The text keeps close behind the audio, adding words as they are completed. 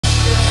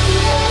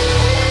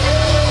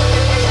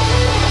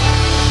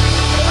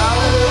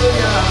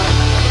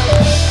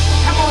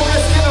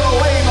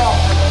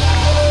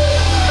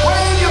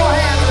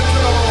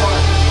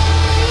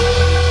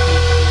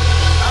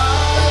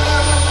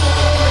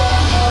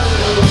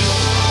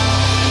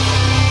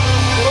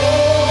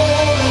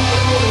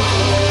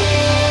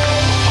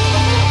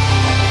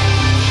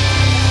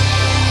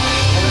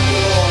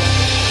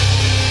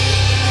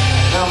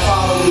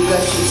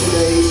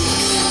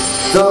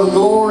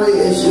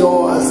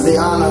Jesus,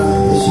 the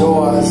honor is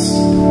yours.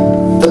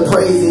 The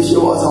praise is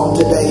yours on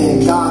today.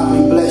 And God, we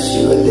bless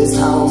you in this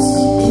house.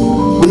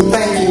 We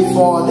thank you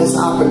for this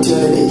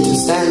opportunity to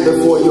stand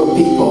before your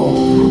people,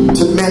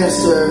 to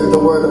minister the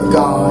word of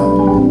God.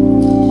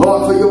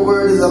 Lord, for your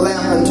word is a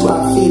lamp unto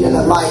our feet and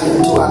a light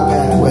unto our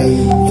pathway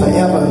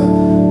forever.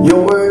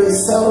 Your word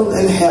is settled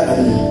in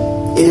heaven.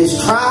 It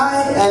is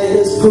tried and it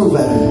is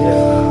proven.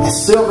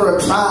 As silver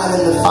tried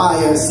in the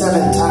fire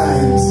 7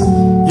 times,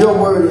 your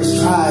word is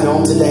tried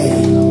on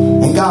today.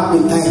 And God, we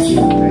thank you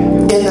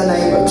in the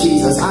name of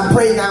Jesus. I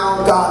pray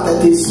now, God,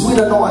 that the sweet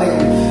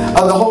anointing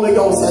of the Holy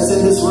Ghost that's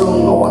in this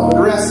room, Lord,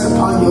 would rest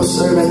upon your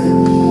servant.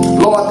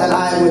 Lord, that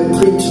I would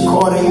preach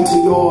according to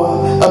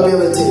your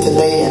ability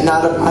today and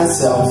not of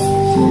myself.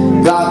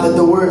 God, that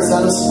the words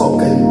that are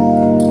spoken,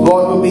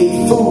 Lord, will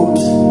be food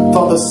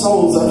for the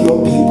souls of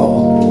your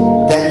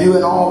people, that you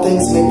in all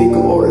things may be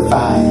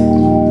glorified.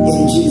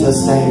 In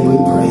Jesus' name we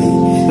pray.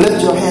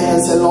 Lift your hand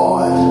and say,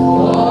 Lord,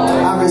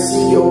 I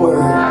receive your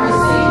word.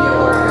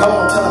 Come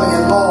on, tell me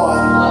again, Lord,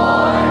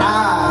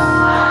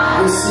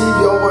 I receive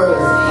your word.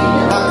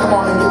 Now come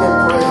on and give him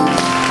praise.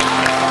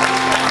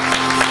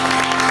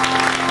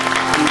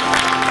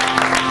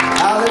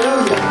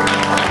 Hallelujah.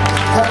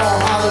 Come on,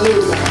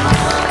 hallelujah.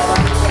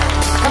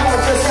 Come on,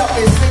 just help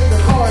me sing the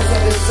chorus of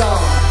this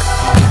song.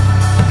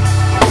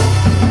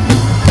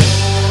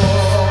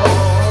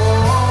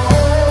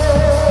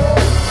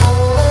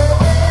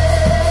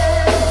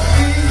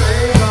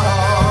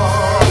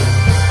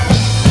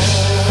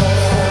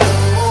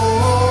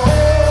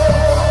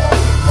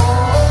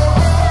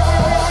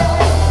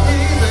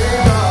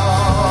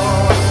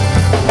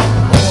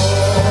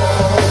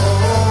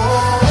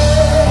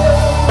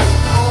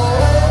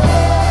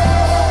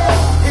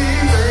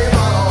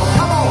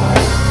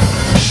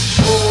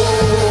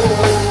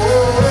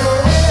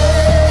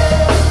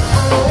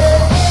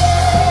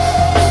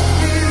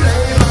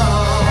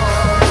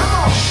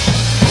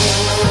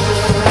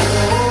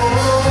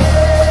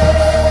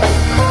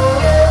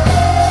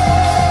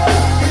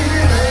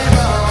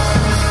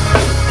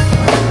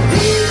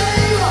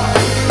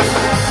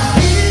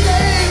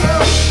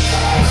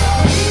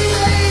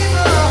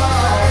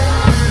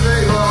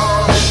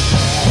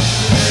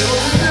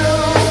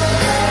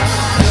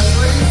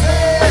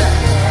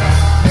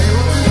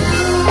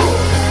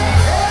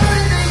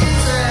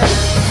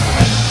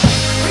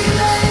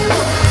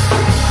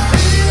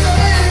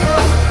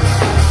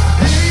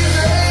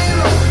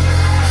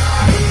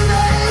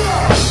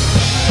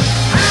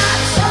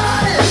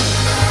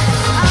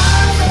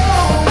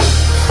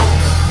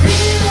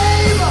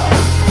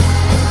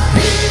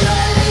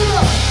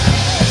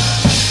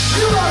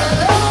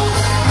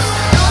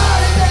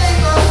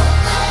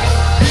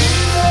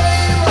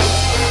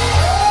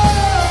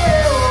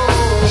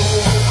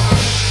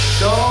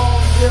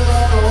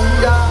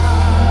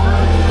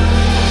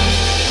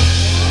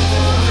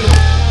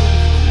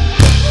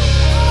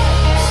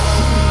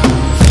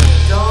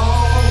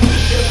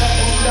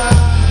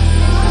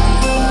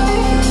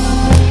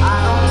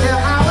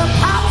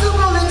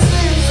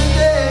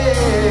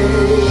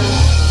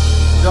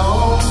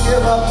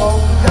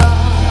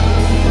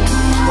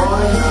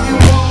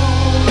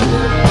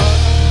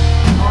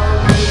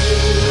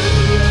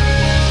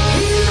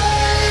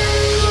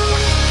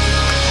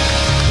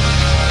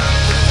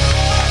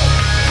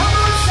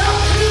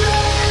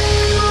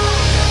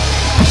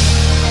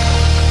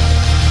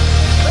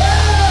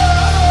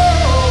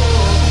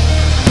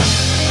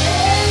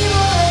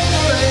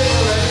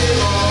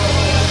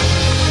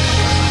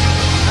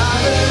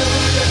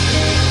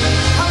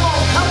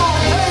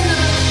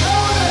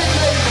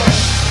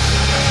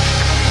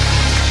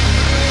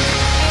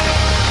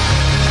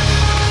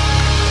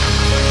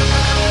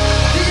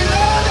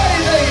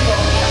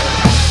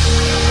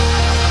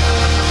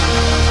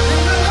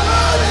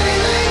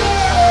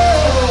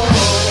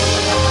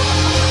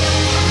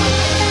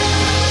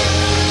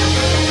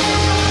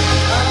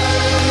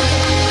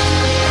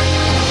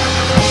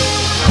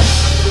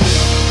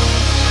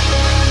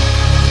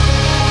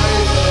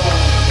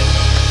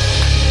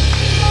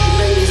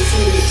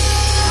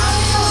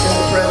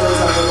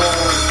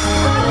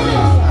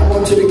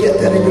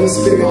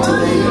 Spirit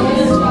today.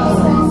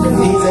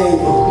 He's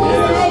able.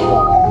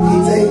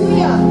 He's able.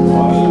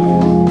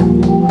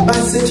 My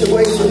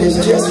situation is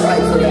just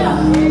right for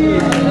God.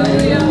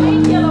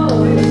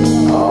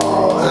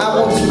 Oh, I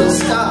want you to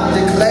stop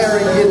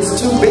declaring it's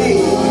too big.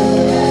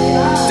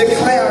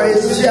 Declare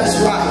it's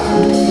just right.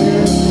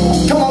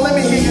 Come on, let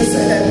me hear you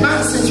say that.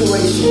 My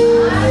situation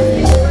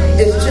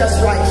is just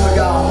right for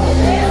God.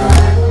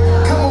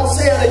 Come on,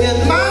 say it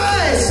again.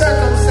 My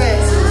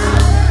circumstances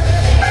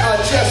are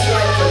just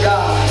right for God.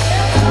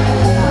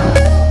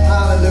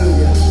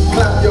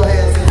 Clap your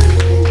hands and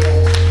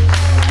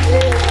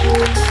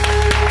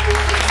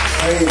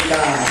praise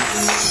God.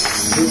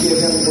 We give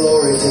him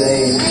glory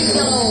today.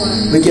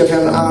 We give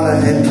him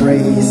honor and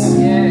praise.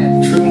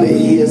 Truly,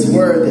 he is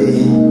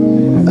worthy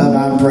of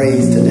our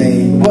praise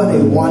today. What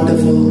a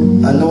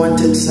wonderful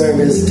anointed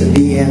service to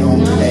be in on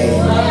today.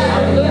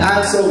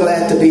 I'm so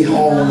glad to be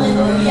home.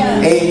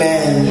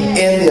 Amen.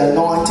 In the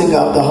anointing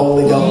of the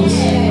Holy Ghost.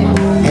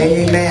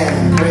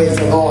 Amen. Praise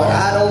the Lord.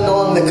 I don't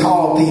normally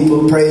call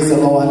people, praise the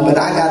Lord, but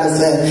I got to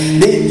say,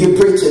 you're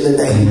preaching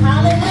today.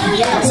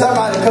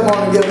 Somebody come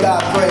on and give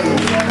God praise.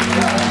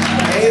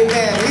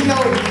 Amen.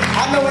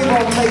 I know he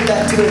won't take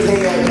that to his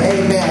head.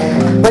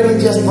 Amen. But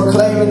he's just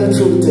proclaiming the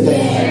truth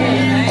today.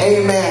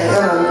 Amen.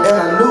 In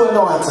a new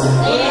anointing.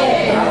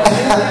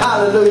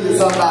 Hallelujah,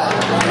 somebody.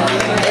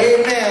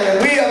 Amen.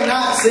 And we have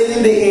not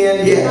seen the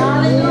end yet.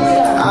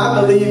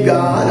 I believe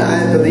God.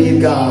 I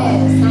believe God.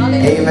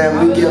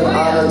 Amen. We give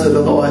honor to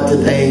the Lord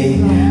today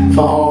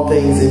for all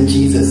things in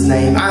Jesus'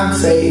 name. I'm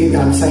saved.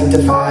 I'm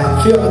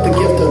sanctified. Filled with the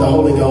gift of the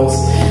Holy Ghost.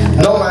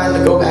 No mind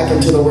to go back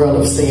into the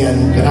world of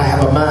sin, but I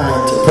have a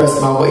mind to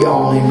press my way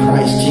on in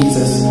Christ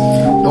Jesus,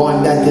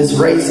 knowing that this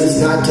race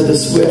is not to the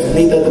swift,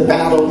 neither the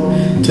battle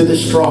to the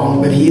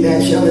strong, but he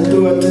that shall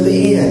endure to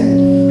the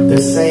end, the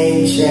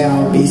same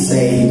shall be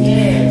saved.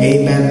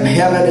 Amen.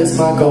 Heaven is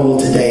my goal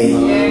today.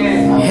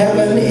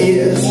 Heaven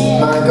is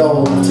my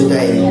goal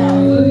today.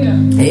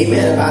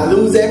 Amen. If I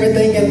lose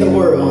everything in the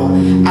world,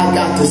 I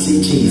got to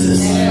see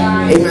Jesus.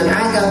 Amen.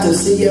 I got to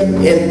see him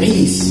in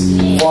peace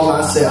for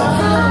myself.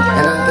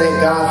 And I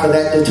thank God for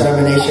that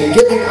determination.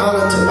 Giving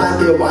honor to my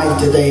dear wife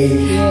today.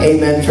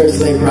 Amen. First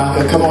Lady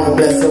Rocker. Come on and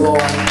bless the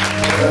Lord for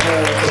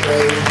her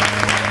today.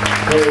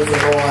 Praise the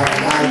Lord.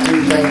 And I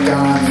do thank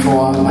God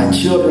for my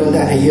children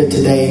that are here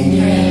today.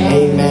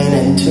 Amen.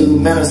 And to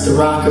Minister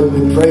Rocker,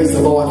 we praise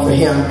the Lord for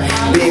him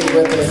being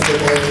with us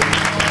today.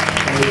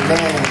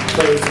 Amen.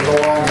 Praise the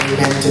Lord.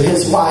 Amen. To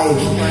his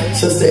wife,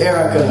 Sister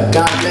Erica,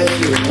 God bless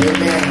you.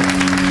 Amen.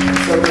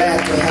 So glad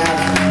to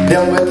have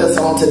them with us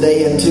on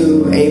today. And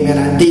to, amen,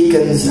 our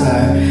deacons,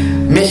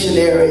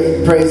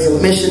 missionary, praise the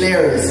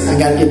missionaries. I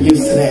got to get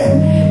used to that.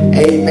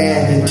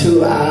 Amen. And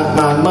to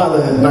my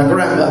mother, my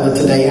grandmother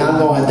today. I'm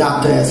going to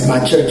adopt her as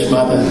my church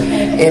mother.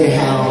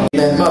 Anyhow,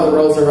 amen. Mother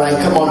Rosa Wright,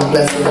 come on and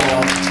bless the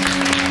Lord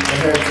for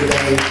her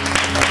today.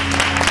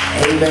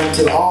 Amen.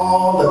 To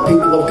all the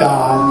people of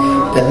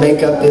God that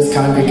make up this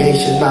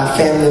congregation, my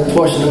family,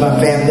 portion of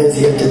my family is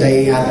here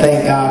today. I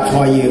thank God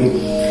for you.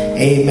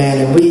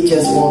 Amen. And we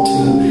just want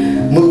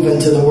to move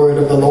into the word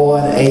of the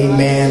Lord.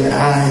 Amen.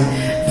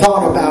 I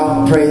thought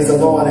about, praise the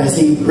Lord, as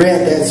he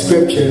read that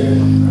scripture.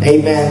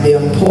 Amen. The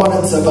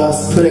importance of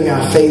us putting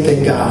our faith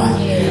in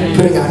God,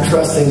 putting our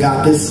trust in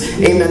God.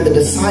 Amen. The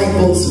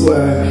disciples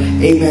were,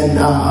 amen,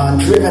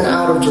 driven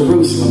out of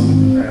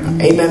Jerusalem.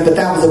 Amen. But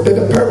that was a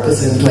bigger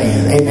purpose in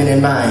plan. Amen.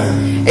 In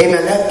mind.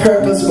 Amen. That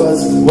purpose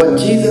was what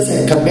Jesus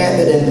had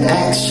commanded in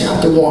Acts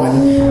chapter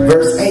 1,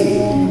 verse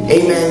 8.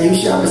 Amen. You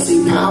shall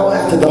receive power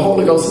after the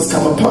Holy Ghost has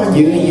come upon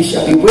you, and you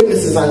shall be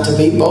witnesses unto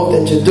me both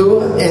in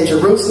Judea, in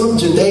Jerusalem,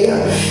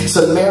 Judea,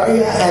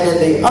 Samaria, and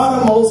in the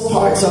uttermost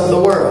parts of the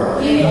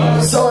world.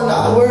 So in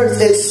other words,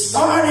 it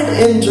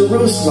started in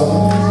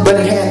Jerusalem, but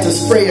it had to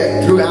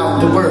spread throughout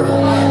the world,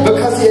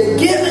 because he had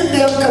given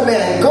them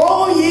command,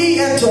 go ye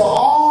into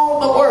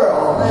all the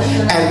world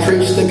and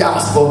preach the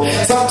gospel.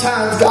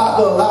 Sometimes God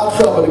will allow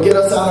trouble to get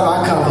us out of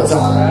our comfort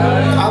zone.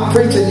 I'm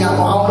preaching, y'all.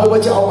 I don't know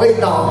what y'all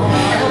waiting on.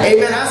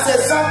 Amen. I said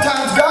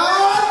sometimes God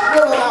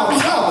will allow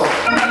trouble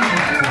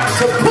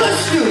to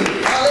push you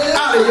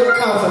out of your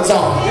comfort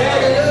zone,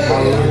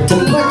 to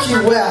put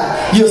you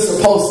where you're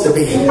supposed to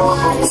be.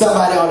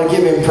 Somebody ought to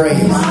give him praise.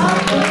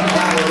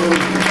 Hallelujah.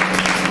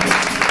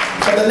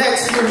 For the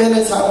next few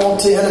minutes, I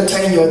want to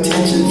entertain your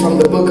attention from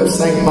the book of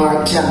St.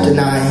 Mark chapter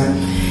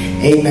 9.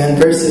 Amen.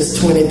 Verses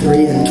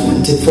 23 and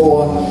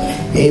 24.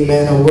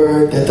 Amen. A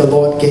word that the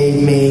Lord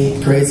gave me.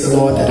 Praise the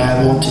Lord, that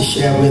I want to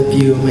share with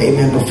you.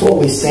 Amen. Before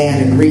we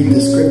stand and read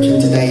the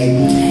scripture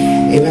today.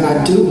 Amen.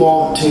 I do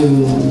want to,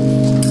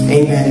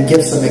 amen,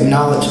 give some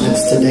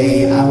acknowledgments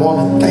today. I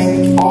want to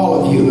thank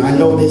all of you. I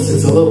know this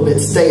is a little bit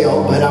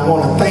stale, but I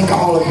want to thank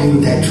all of you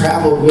that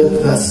traveled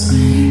with us.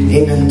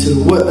 Amen.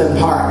 To Woodland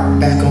Park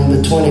back on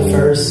the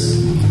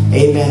 21st.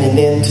 Amen. And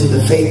then to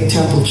the Faith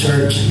Temple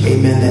Church.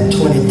 Amen. That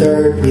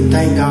 23rd. We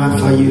thank God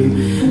for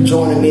you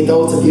joining me.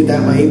 Those of you that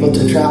were able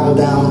to travel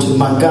down to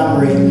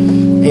Montgomery.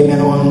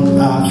 Amen. On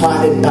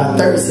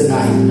Thursday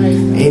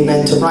night.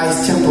 Amen. To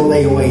Rice Temple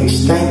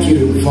AOH. Thank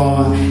you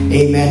for,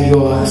 amen,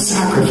 your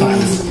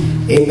sacrifice.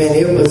 Amen.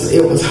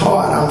 It was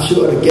hard, I'm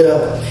sure, to get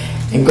up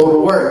and go to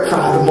work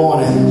Friday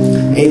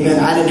morning. Amen.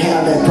 I didn't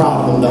have that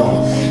problem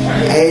though.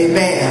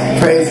 Amen.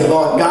 Praise the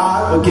Lord.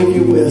 God will give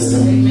you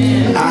wisdom.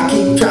 I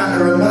keep trying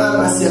to remind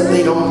myself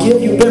they don't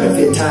give you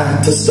benefit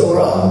time to store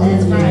up.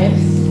 That's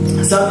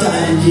right.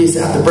 Sometimes you just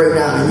have to break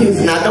down and use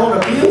it. Now don't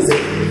abuse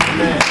it.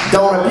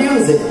 Don't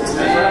abuse it.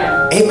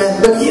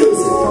 Amen. But use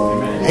it.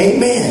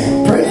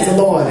 Amen. Praise the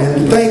Lord.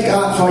 And thank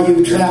God for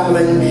you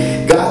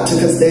traveling. God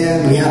took us there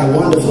and we had a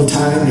wonderful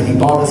time and he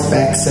brought us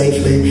back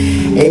safely.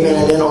 Amen.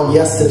 And then on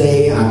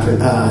yesterday,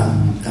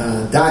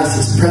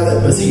 Diocese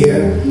Prelate was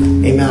here.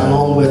 Amen.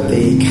 Along with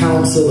the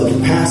Council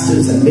of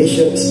Pastors and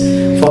Bishops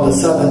for the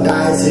Southern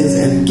Diocese.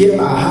 And give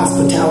our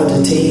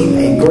hospitality team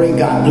a great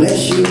God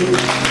bless you.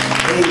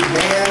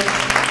 Amen.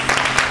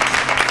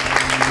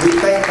 We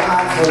thank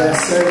God for their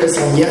service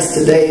on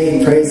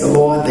yesterday. Praise the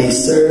Lord. They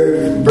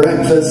served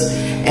breakfast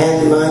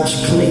and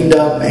lunch, cleaned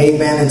up.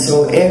 Amen. And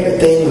so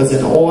everything was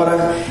in order.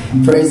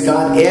 Praise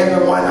God.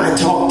 Everyone I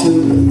talked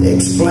to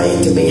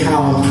explained to me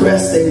how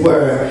impressed they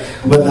were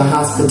with the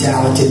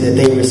hospitality that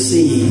they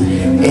received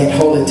at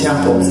Holy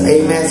Temples.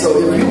 Amen. So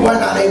if you were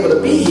not able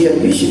to be here,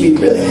 you should be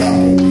really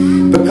happy,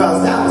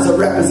 because that was a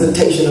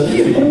representation of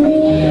you.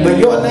 When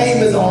your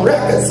name is on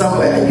record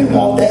somewhere, you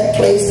want that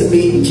place to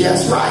be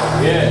just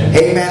right. Yeah.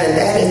 Amen. And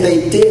that is,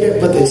 they did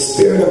it with a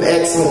spirit of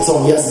excellence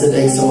on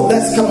yesterday. So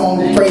let's come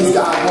on, praise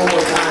God one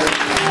more time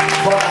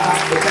for the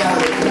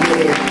hospitality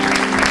committee.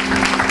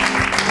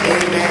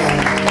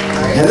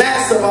 Amen. And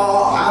last of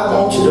all, I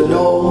want you to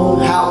know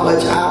how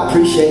much I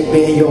appreciate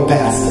being your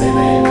pastor.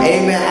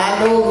 Amen.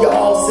 I know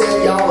y'all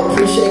said y'all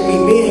appreciate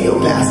me being your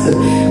pastor,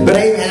 but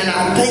amen. And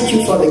I thank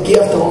you for the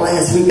gift on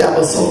last week. That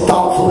was so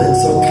thoughtful and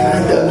so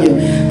kind of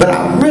you. But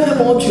I really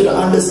want you to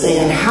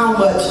understand how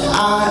much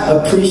I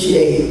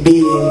appreciate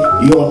being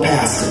your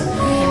pastor.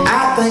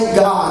 I thank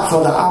God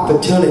for the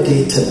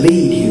opportunity to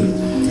lead you.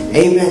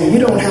 Amen. You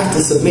don't have to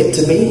submit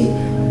to me.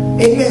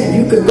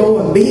 Amen. You could go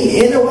and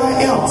be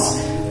anywhere else,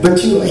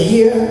 but you are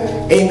here,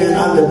 amen,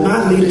 under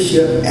my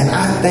leadership, and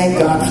I thank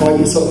God for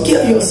you. So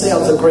give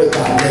yourselves a great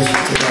God bless you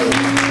today.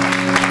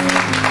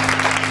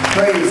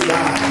 Praise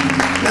God.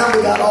 Now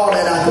we got all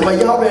that out there, but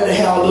y'all ready to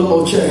have a little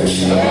more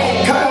church?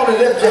 Come on and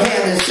lift your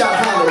hand and shout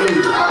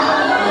hallelujah. Come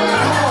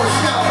on,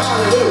 shout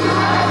hallelujah.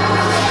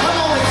 Come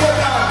on and give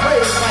God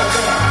praise like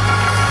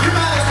that. You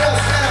might as well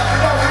stand up.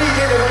 You don't need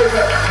anyway,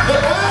 but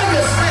while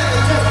you're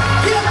standing, just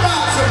give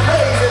God some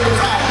praise in this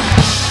house.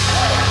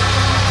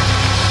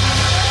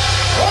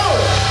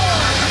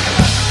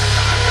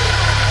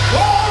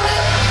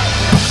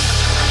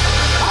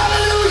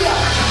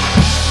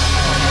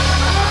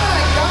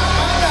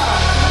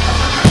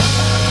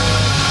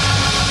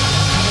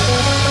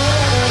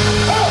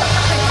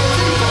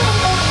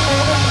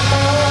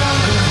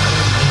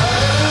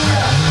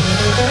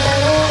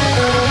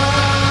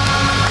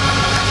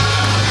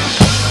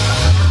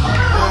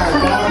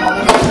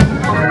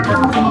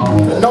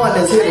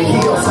 Anointing is here to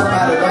heal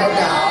somebody right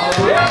now.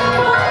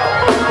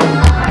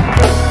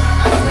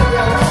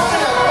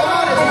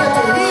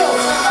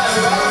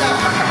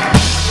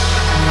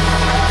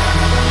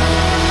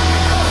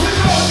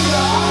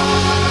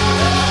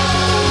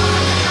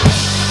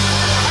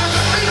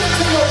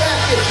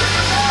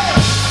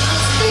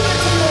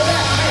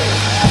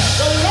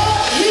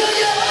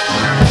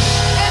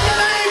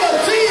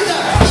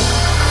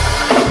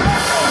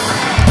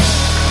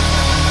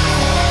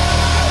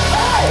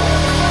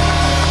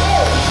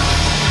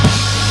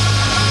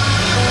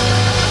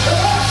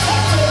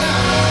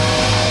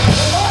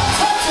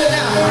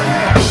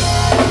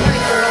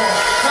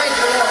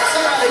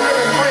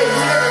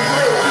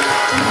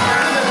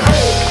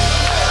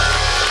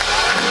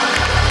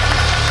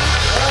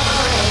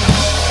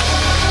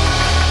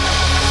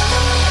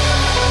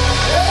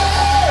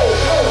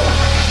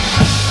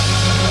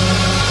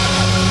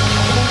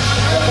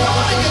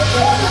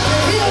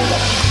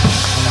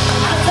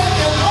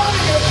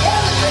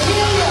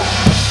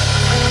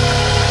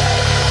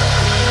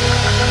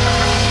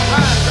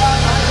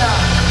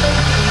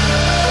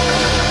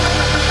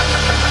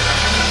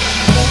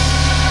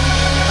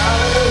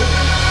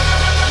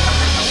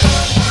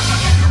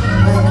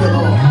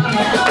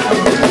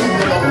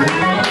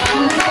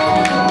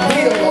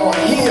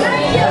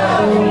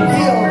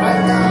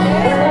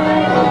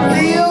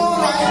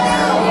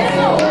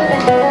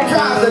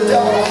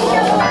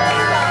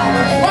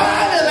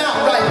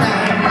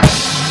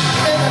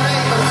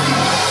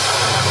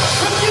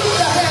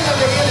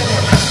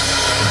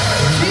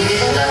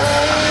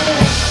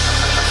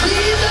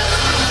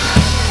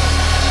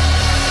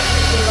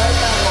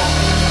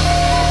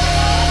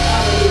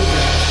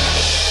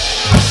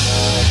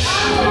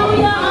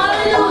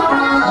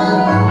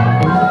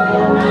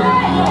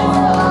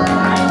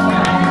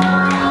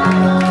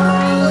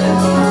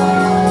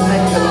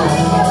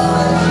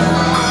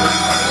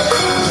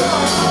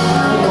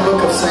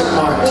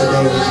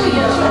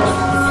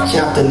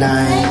 Chapter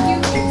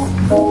 9,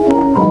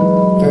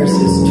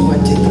 verses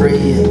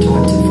 23 and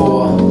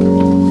 24.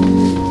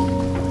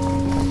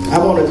 I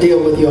want to deal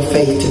with your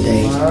faith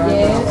today.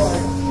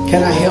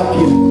 Can I help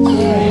you?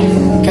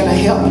 Can I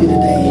help you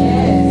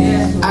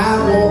today? I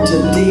want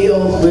to deal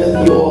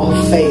with your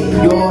faith,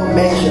 your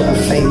measure of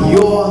faith,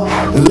 your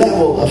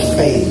level of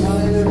faith.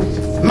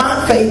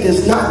 My faith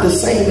is not the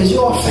same as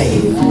your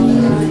faith.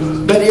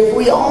 But if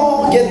we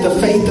all get the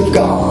faith of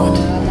God,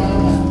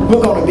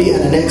 we're going to be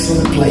in an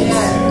excellent place.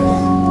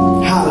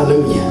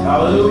 Hallelujah.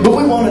 Hallelujah. But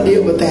we want to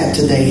deal with that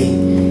today.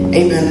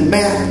 Amen.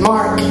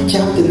 Mark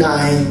chapter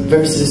 9,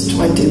 verses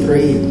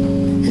 23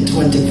 and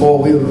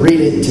 24. We'll read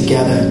it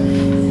together.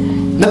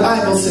 The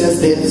Bible says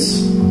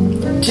this.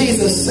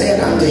 Jesus said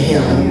unto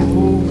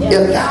him,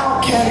 if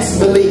thou canst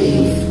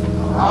believe,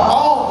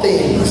 all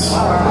things.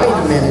 Wait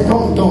a minute.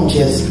 Don't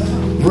just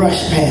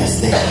rush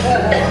past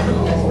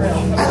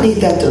that. I need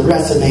that to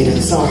resonate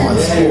in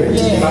someone's spirit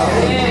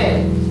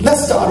today.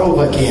 Let's start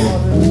over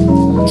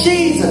again.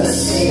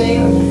 Jesus.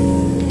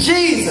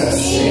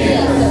 Jesus.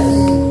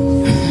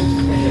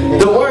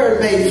 The Word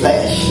made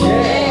flesh.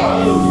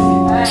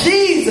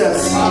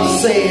 Jesus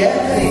said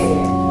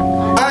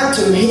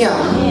unto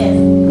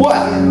him,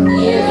 what?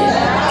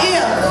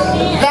 If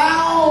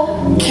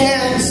thou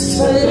canst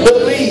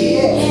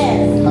believe,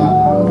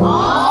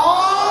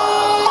 all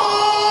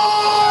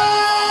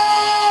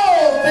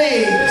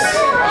things.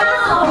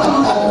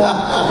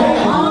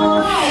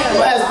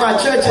 Where's my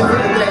church in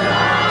here today?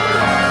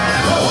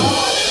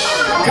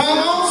 Come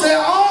on, say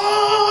all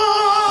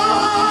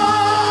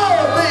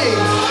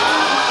things.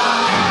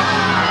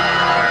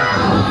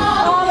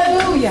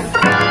 Hallelujah.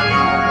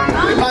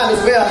 We might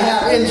as well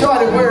have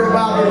enjoyed the word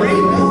while we're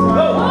reading.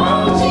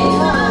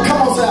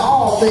 Come on, say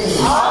all things.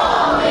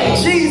 All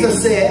things.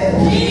 Jesus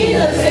said,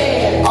 Jesus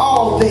said,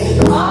 all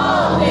things.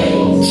 all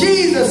things.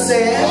 Jesus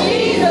said,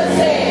 Jesus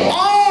said,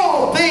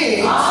 all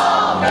things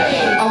all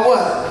things. are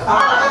what?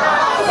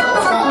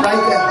 Stop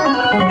right there.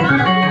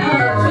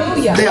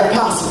 They're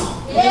possible.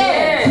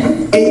 Yes.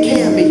 It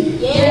can be.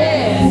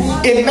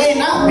 Yes. It may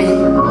not be,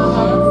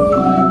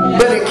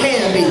 but it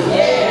can be.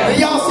 Yes. Do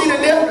y'all see the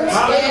difference?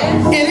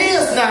 Yes. It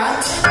is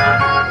not,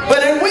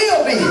 but it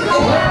will be.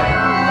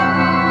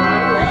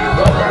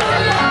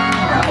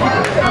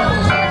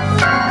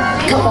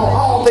 Come on,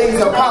 all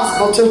things are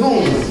possible to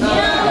whom?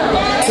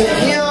 To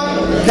him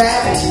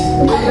that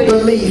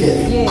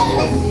believeth.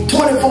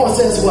 24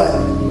 says what?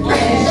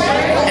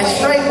 And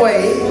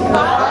straightway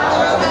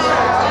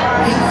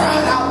he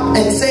cried out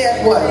and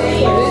said what?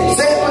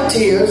 Said with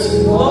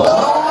tears, Lord,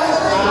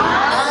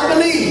 I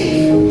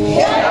believe.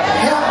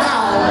 Help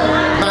now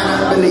my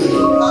unbelief.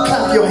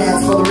 Clap your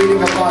hands for the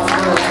reading of God's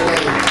word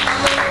today.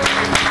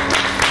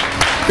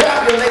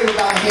 Grab your neighbor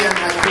by the hand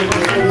right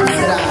quickly before you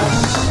sit down.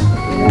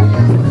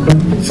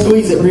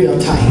 Squeeze it real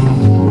tight.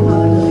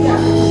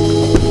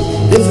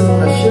 This is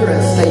an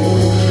assurance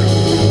statement.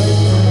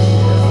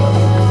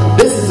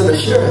 This is an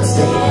assurance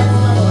statement.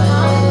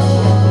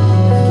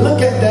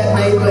 Look at that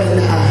neighbor in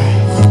the eyes.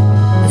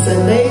 It's a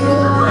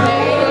neighbor,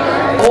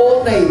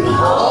 old neighbor.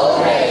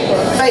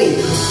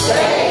 Faith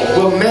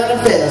will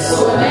manifest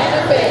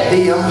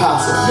the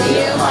impossible.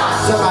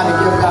 Somebody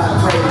give God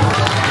praise.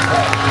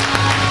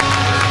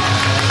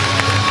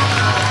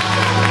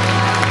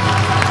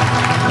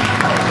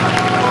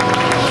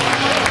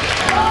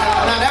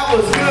 Now that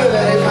was good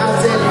if I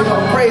said you're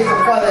going to praise him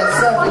for that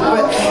subject,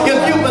 but if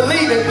you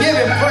believe it, give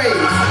him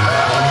praise.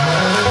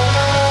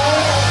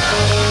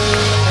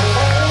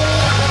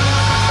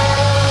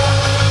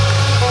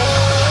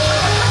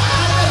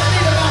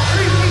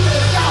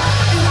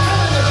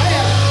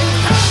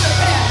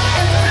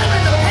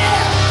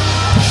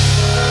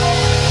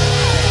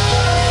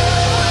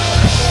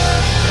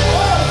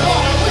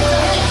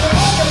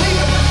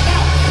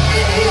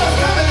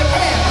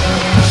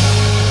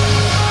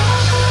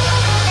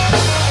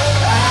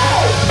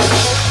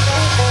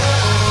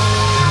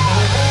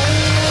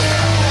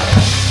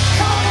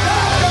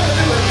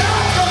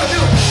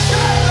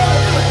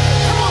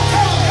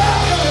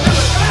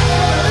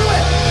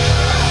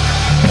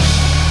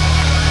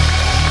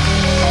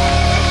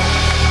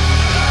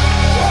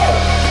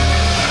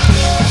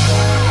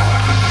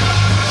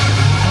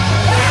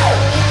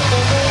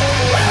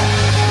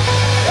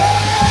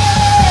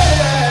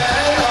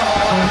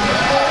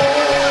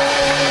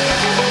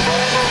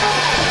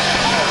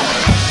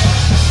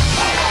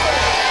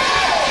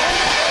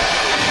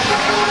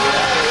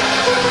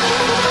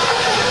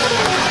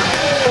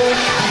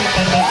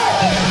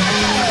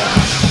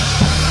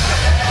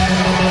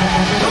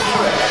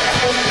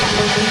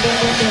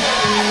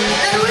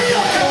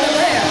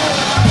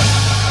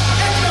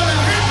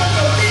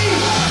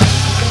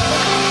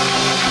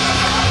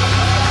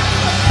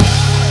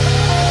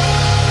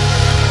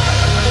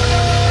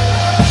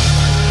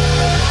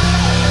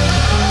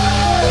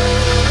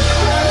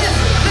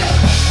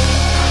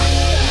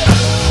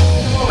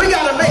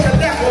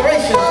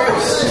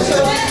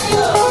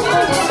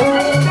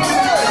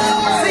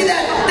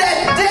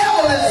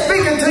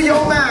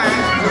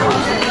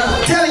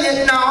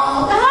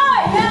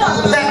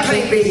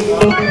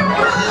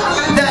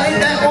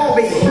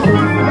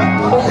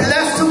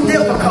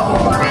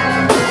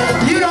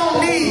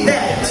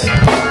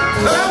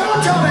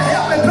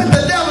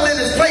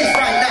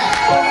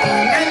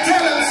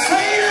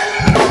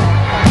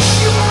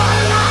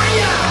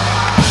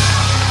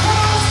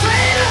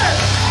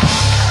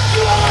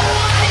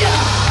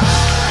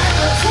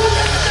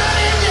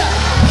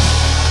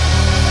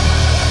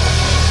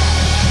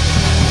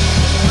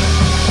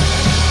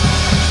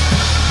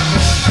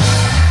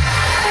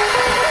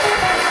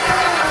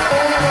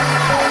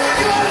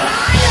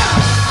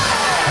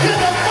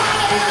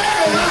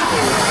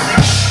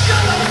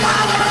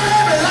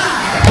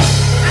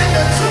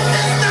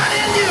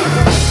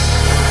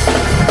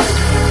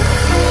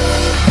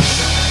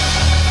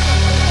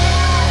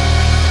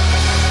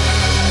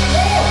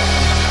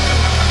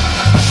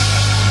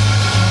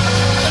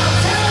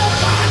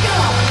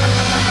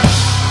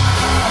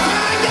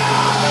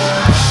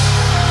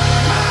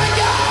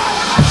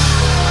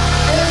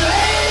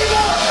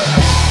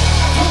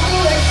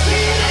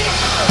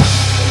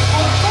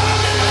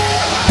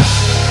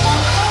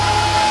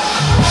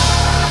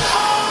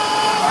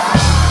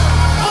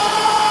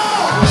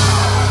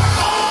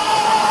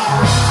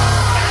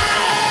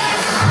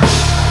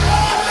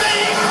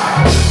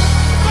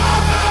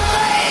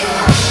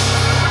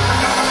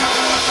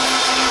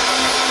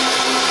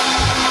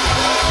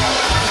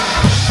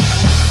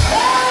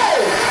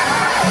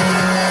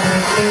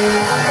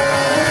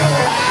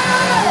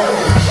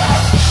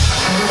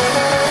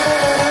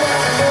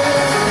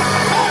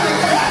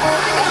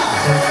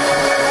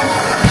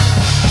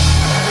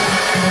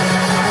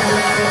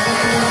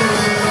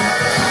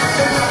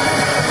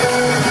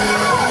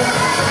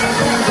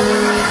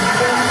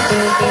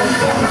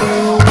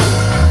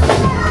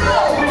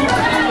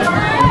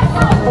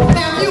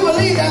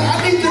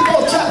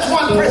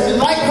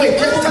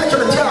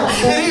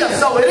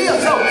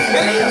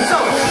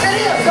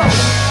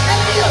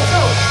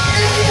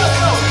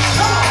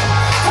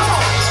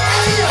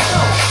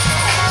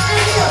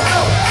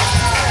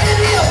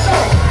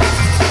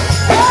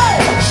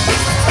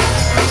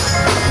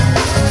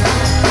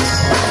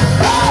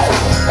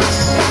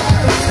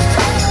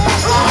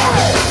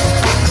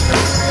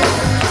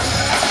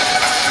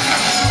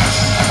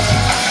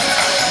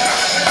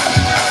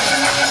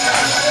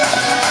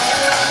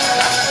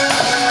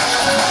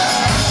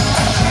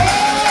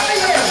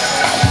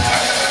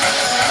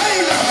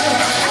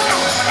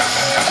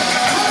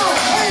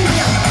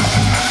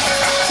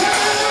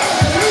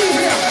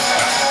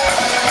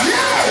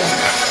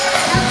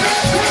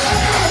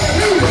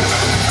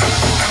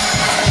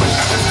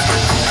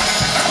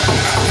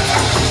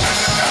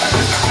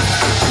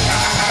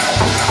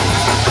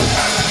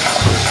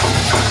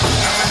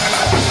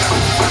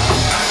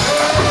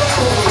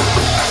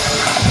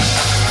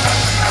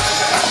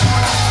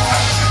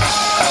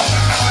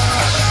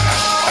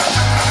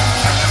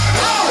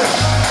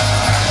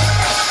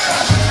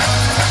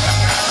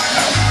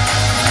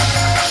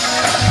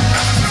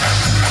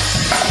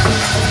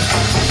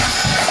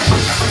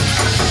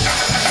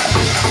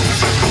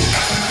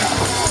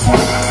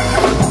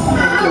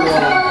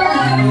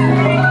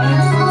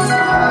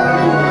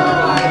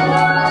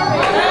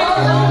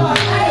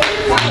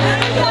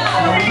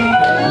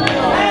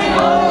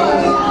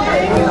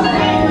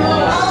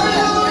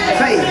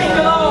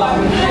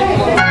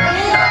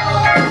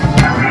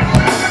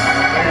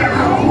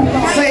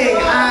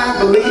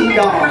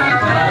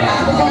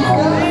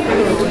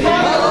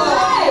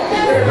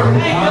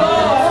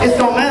 It's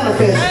going to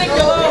manifest. Thank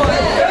you, Lord.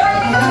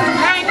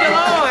 Thank you,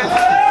 Lord.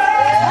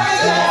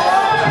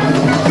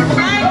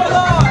 Thank you,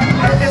 Lord.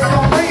 It's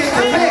going to bring it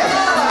to pass.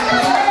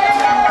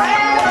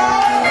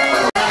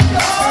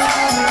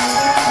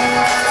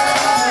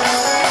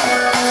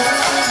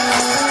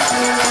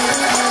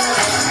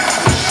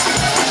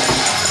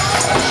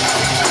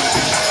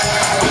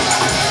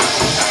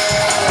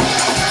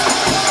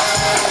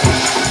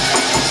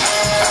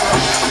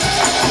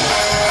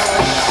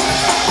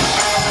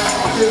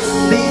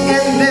 The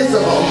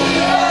invisible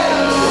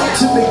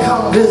to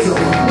become visible.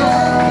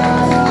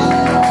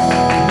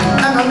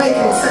 Am I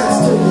making sense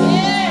to you?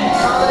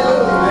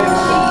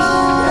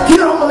 If you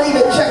don't believe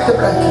it, check the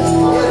record.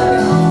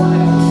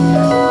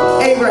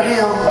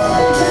 Abraham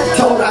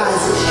told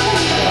Isaac.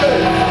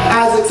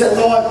 Isaac said,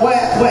 Lord,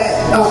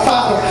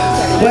 Father,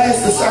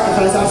 where's the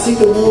sacrifice? I see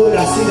the wood,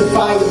 I see the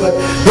fire, but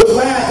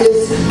where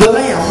is the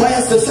lamb?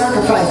 Where's the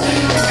sacrifice?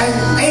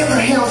 And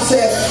Abraham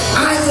said,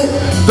 Isaac,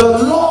 the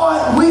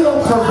Lord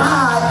will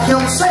provide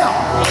himself.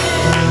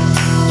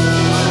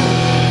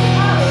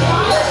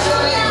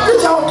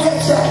 Did y'all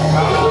catch that?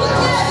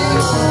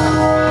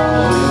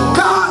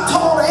 God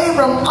told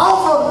Abram,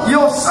 offer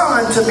your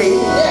son to me.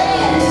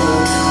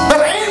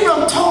 But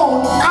Abram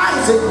told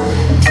Isaac,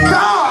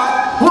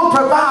 God will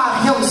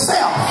provide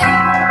himself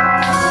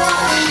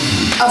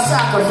a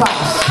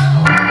sacrifice.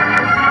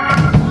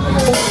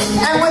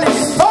 And when he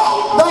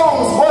spoke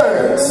those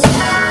words,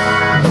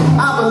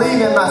 I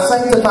believe in my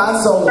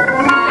sanctified soul,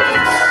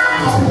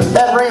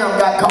 that ram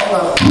got caught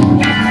up.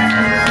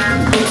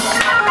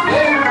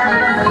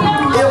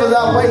 It was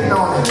out waiting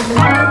on it.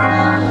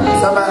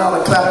 Somebody ought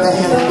to clap their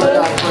hands and give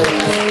God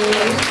praise.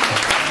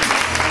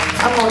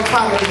 I'm going to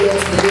try to do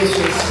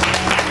expeditions.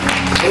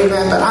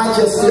 Amen. But I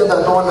just feel the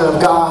anointing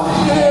of God.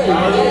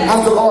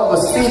 As the Lord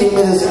was feeding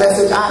me this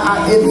message,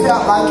 it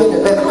felt like it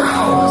had been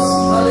hours.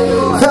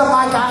 It felt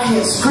like I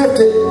had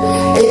scripted,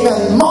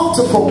 amen,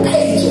 multiple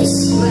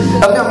pages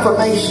of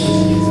information.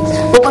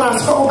 But when I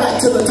scrolled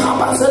back to the top,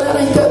 I said, that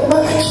ain't that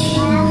much.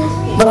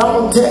 But I'm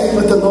going to tell you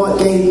what the Lord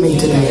gave me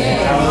today.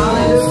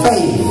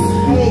 Faith.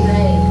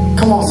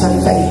 Come on, say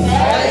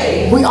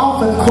faith. We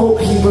often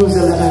quote Hebrews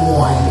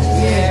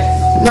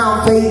 11:1.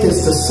 Now faith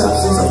is the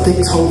substance of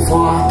things hoped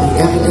for, the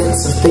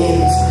evidence of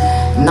things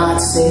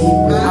not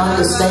seen. We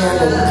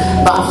understand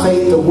that by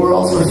faith the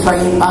worlds were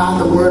framed by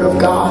the word of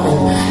God,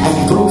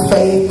 and through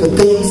faith the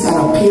things that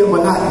appear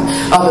were not,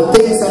 the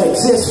things that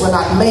exist were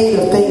not made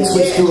of things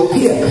which do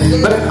appear.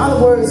 But in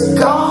other words,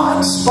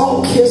 God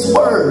spoke his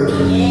word,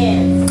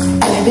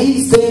 and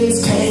these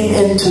things came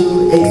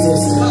into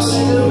existence.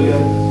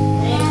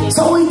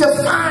 So we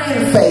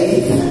define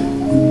faith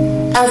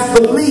as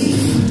belief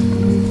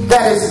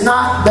that is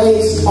not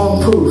based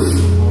on proof.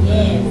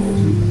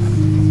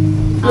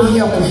 Let me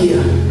help you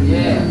here.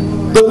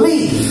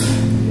 Belief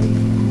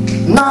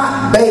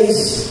not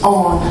based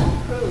on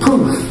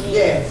proof.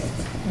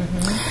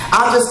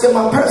 I'll just give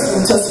my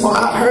personal testimony.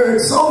 I've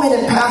heard so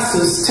many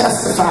pastors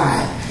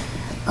testify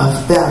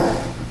of their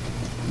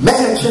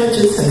mega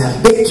churches and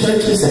their big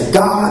churches that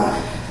God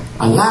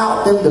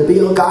allowed them to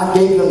build. God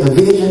gave them the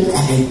vision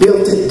and they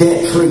built it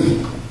debt free.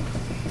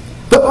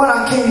 But what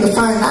I came to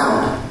find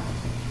out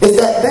is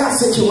that that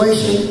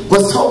situation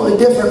was totally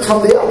different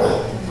from the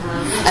other.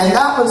 And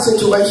that one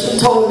situation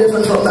totally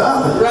different from the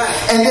other.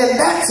 And then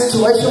that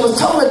situation was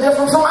totally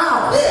different from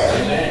ours.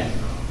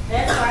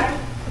 That's right.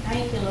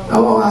 Thank you, Lord.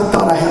 Oh, I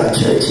thought I had a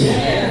church here.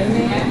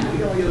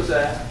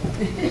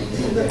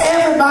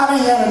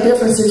 Everybody had a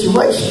different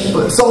situation,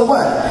 but so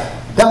what?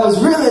 There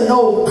was really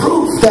no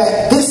proof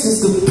that this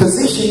is the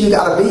position you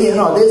got to be in,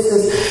 or this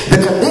is the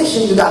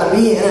condition you got to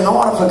be in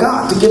order for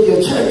God to give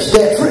your church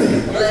debt free.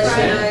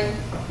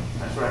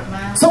 That's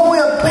right. So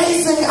we're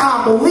basing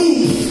our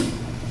belief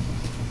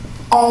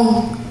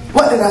on,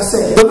 what did I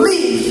say?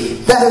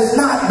 Belief that is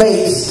not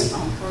based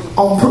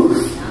on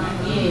proof.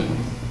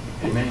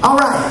 All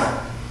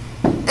right.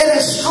 It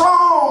is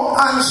strong,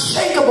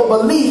 unshakable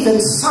belief in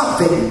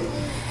something,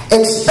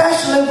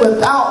 especially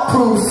without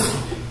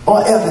proof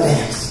or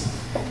evidence.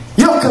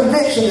 Your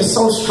conviction is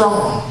so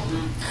strong.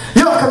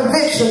 Your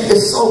conviction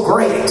is so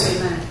great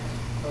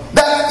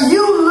that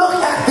you look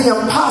at the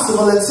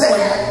impossible and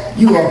say,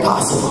 you are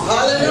possible.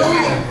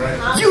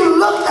 Hallelujah. You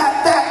look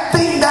at that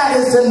thing that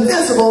is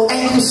invisible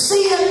and you see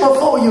it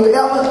before you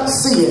ever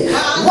see it.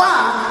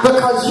 Why?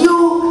 Because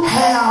you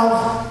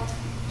have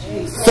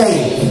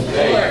faith.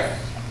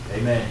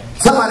 Amen.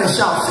 Somebody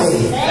shout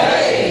faith.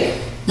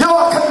 Faith.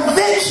 Your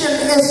conviction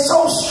is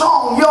so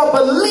strong, your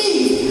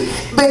belief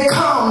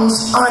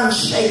becomes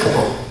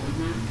unshakable.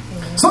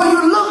 So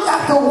you look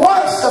at the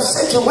worst of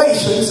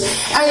situations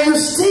and you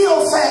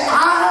still say,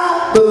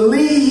 I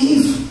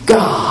believe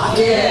God.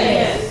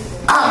 Yes.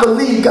 I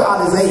believe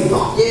God is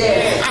able.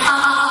 Yes.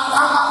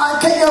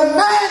 Can you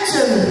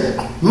imagine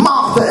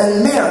Martha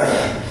and Mary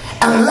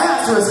and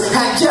Lazarus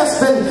had just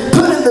been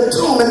put in the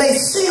tomb and they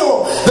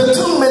sealed the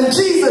tomb and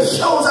Jesus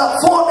shows up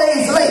 4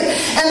 days late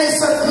and they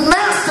said,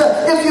 Master,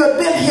 if you had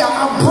been here,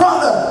 our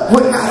brother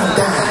would not have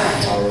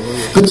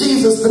died. But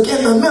Jesus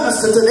began to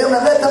minister to them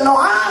and let them know,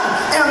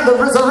 I am the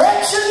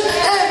resurrection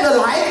and the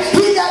life.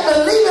 He that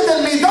believeth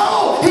in me,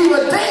 though he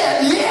were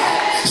dead,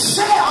 yet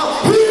shall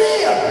he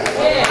live.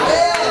 Yes.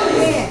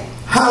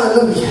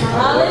 Hallelujah.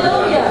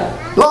 Hallelujah.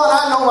 Lord,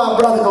 I know my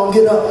brother gonna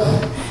get up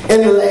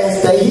in the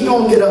last day. He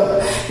gonna get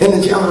up in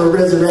the general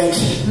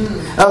resurrection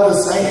of the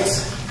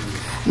saints.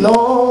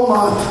 No,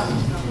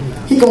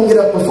 Martha. He gonna get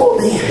up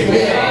before then.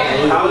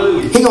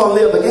 Hallelujah. He gonna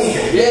live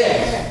again.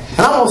 Yes.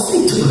 And I'm gonna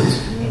see to it.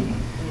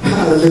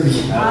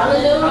 Hallelujah.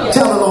 Hallelujah.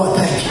 Tell the Lord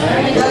thank you.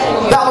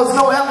 There was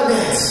no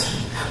evidence.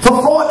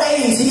 For 4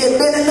 days he had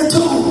been in the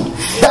tomb.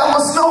 There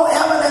was no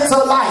evidence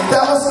of life.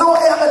 There was no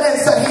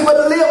evidence that he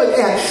would live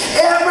again.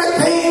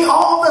 Everything,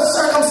 all the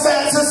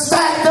circumstances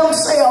stacked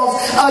themselves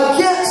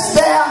against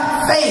their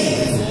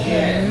faith.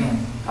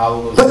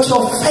 But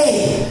your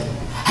faith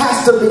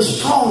has to be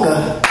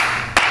stronger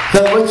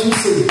than what you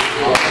see.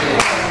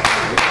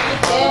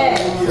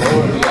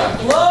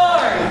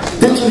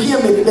 Lord. Did you hear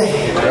me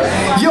today?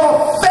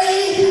 Your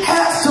faith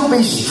has to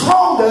be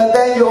stronger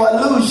than your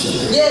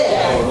illusion.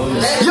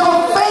 Yes.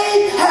 Your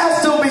faith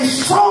has to be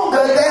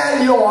stronger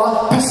than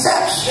your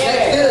perception.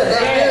 That's good.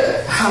 That's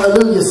good.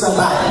 Hallelujah,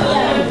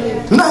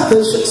 somebody.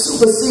 Nothing should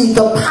supersede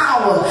the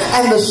power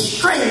and the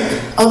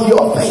strength of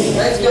your faith.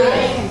 That's good.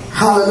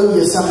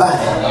 Hallelujah,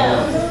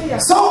 somebody.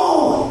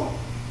 So,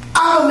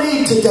 I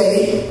believe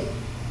today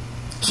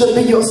should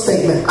be your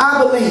statement.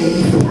 I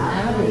believe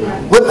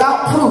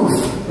without proof,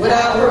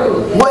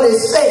 what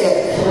is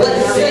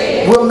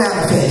said will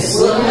manifest.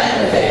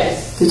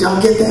 Did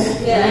y'all get that?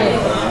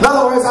 In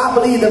other words, I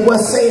believe that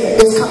what's said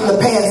is coming to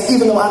pass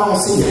even though I don't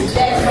see it.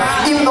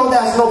 Even though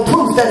there's no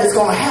proof that it's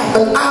going to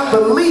happen, I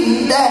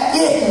believe that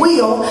it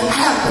will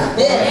happen.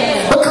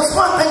 Because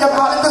one thing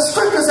about it, the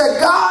scripture said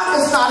God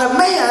is not a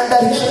man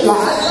that he should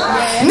lie,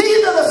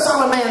 neither the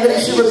son of man that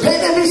he should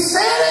repent. If he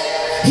said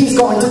it, he's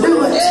going to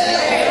do it.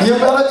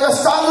 You better just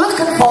start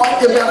looking for it.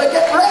 You better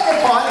get ready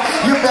for it.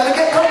 You better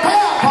get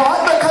prepared for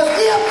it, because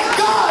if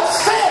God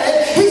said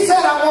it, he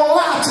said, I won't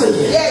lie to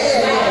you.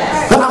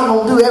 But I'm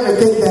going to do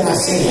everything that I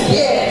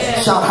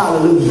said. Shout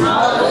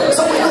hallelujah.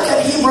 So we look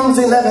at Hebrews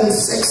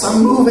 11:6.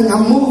 I'm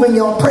moving.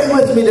 Y'all pray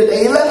with me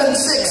today.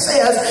 11:6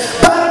 says,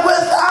 but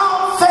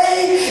without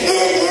faith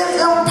it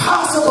is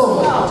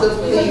impossible.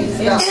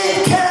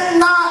 It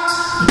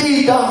cannot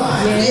be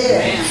done.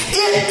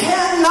 It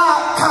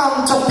cannot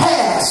come to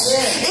pass.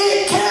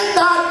 It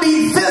cannot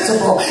be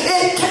visible.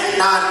 It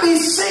cannot be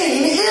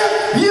seen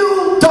if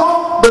you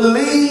don't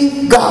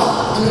believe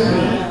God.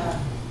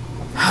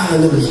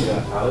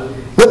 Hallelujah.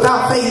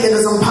 Without faith it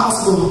is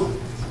impossible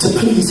to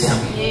please him.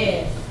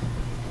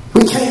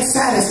 We can't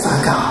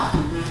satisfy God.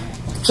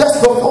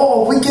 Just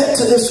before we get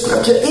to this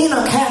scripture,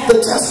 Enoch had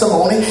the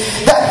testimony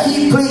that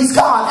he pleased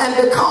God. And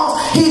because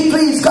he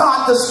pleased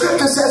God, the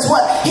scripture says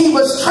what? He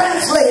was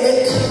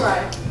translated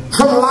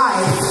from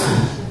life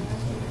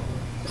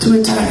to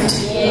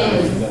eternity.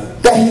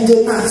 That he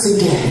did not see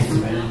death.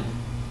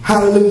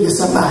 Hallelujah,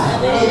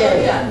 somebody.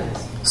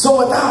 So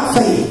without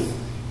faith,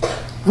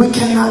 we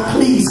cannot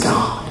please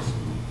God.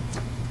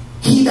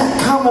 He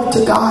that cometh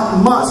to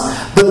God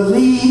must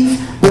believe,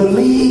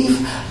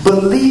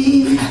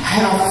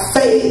 have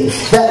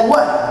faith that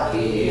what?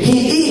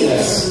 He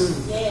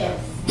is.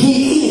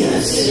 He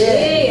is.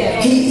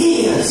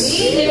 He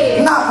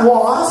is. Not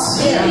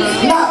was.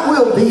 Not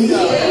will be.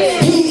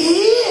 He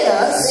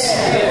is.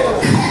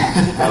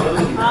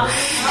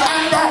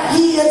 And that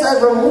he is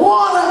a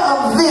rewarder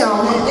of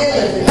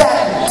them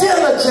that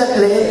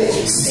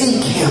diligently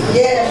seek him.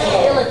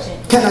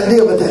 Can I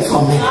deal with that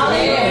for me?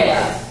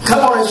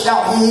 Come on and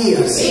shout, He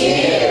is.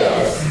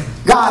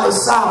 God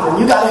is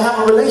sovereign. You got to have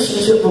a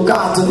relationship with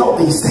God to know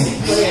these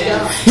things.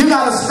 You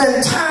got to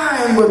spend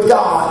time with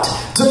God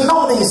to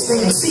know these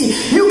things. See,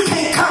 you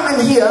can't come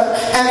in here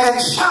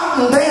and shout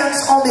and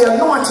dance on the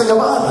anointing of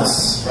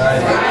others.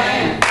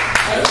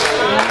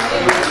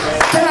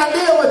 Can I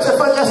deal with you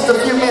for just a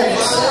few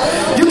minutes?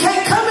 You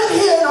can't come in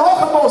here and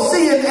almost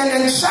see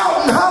and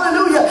shout and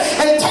hallelujah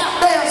and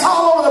tap dance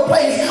all over the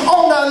place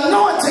on the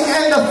anointing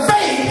and the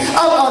faith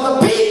of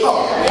other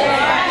people.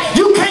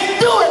 You can't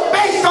do it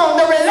based on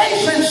the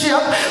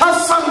relationship of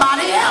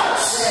somebody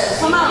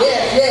else.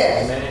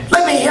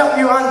 Let me help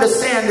you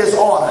understand this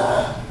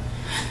order.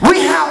 We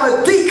have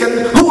a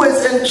deacon who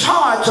is in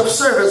charge of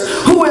service,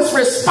 who is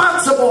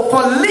responsible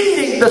for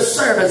leading the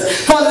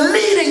service, for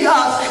leading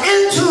us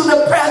into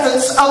the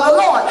presence of the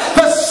Lord,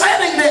 for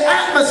setting the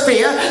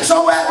atmosphere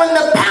so that when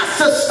the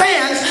pastor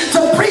stands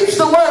to preach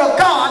the word of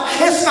God,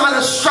 it's not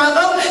a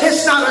struggle,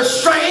 it's not a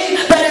strain,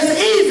 but it's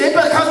easy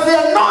because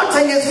the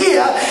anointing is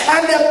here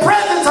and the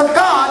presence of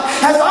God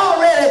has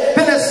already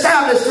been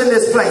established in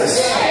this place.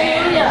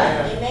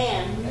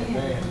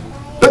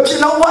 But you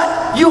know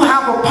what? You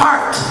have a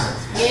part.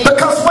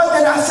 Because what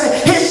did I say?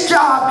 His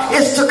job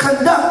is to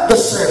conduct the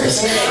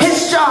service.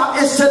 His job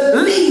is to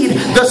lead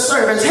the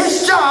service.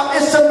 His job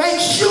is to make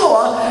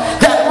sure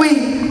that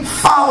we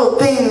follow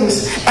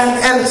things.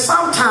 And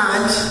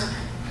sometimes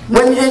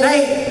when it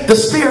ain't the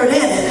spirit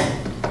in it,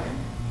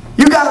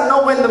 you got to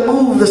know when to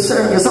move the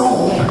service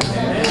on.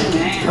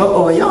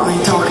 Uh-oh, y'all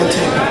ain't talking to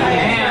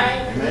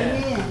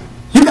me.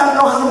 You got to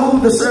know how to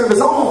move the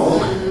service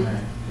on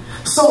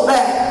so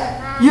that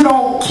you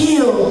don't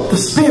kill the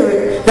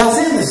spirit that's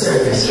in the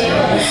service.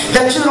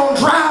 That you don't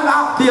drive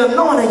out the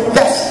anointing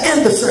that's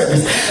in the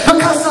service.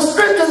 Because the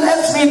scripture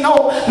lets me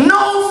know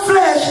no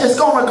flesh is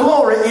going to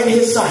glory in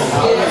his sight.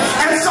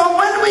 And so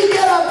when we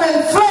get up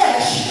in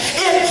flesh,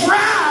 it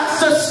drives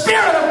the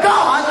spirit of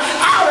God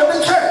out of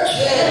the church.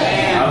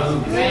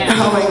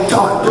 Y'all ain't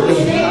talking to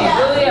me.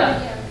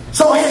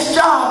 So his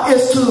job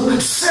is to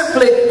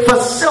simply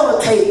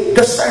facilitate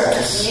the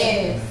service.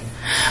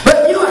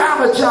 But you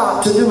have a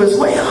job to do as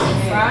well.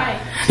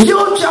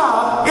 Your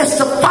job is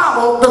to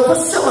follow the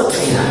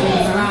facilitator.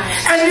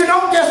 And you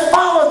don't just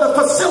follow the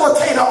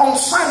facilitator on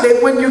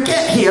Sunday when you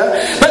get here,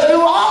 but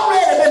you've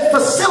already been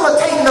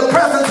facilitating the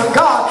presence of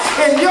God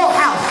in your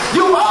house.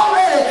 You've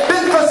already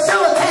been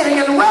facilitating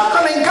and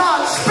welcoming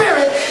God's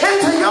Spirit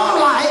into your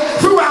life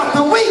throughout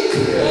the week.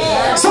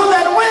 So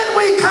that when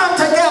we come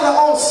together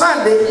on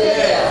Sunday,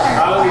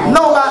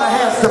 nobody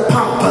has to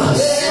pump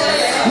us.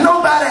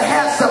 Nobody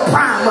has to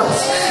prime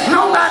us.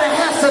 Nobody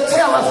has to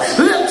tell us,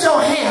 lift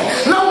your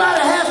hand.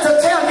 Nobody has to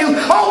tell you,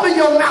 open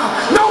your mouth.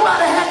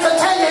 Nobody has to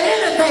tell you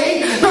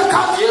anything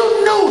because you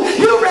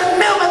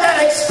remember that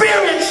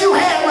experience you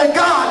had with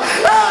God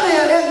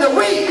earlier in the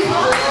week.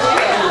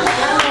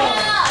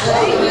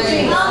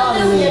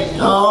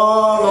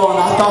 Oh, Lord,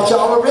 I thought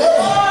y'all were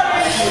ready.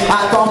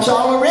 I thought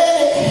y'all were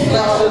ready.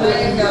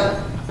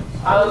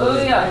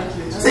 Hallelujah.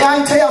 See,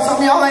 I can tell some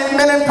of y'all ain't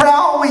been in prayer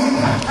all week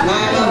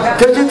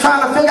because you're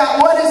trying to figure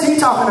out what is he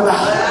talking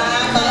about.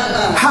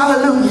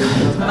 Hallelujah.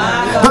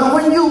 But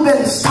when you've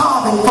been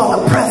starving for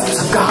the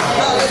presence of God,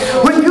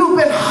 when you've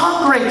been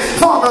hungering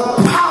for the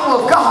power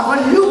of God,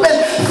 when you've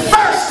been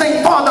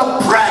thirsting for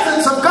the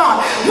presence of God,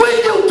 when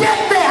you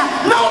get there,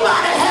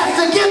 nobody has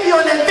to give you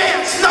an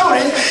advance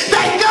notice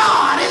that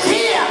God is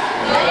here.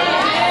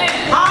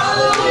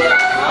 Hallelujah.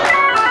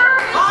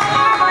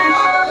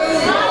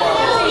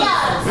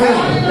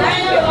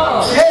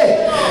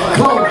 Hey,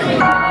 glory.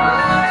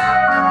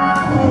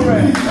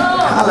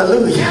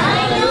 Hallelujah.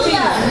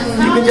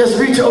 You can just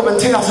reach over and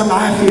tell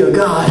somebody, I feel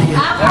God here.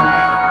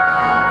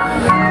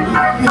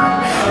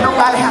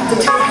 Nobody have to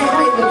tell you,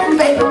 hey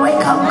baby,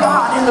 wake up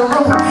God in the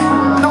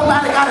room.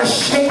 Nobody got to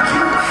shake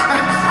you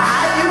and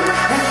fire you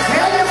and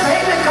tell you,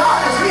 baby,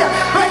 God is here.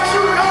 But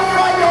you know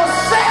for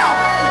yourself.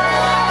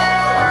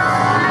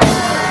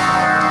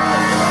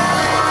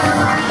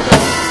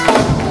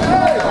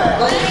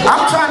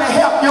 I'm trying to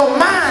help your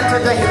mind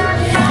today.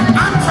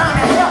 I'm trying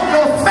to help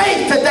your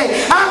faith today.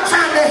 I'm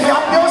trying to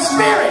help your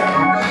spirit.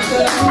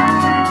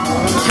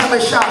 Can we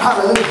shout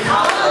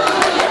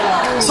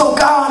hallelujah? So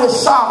God is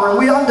sovereign.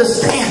 We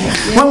understand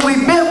when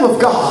we've been with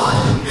God,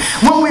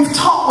 when we've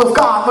talked with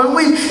God, when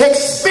we've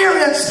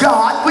experienced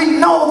God, we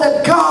know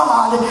that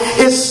God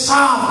is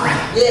sovereign.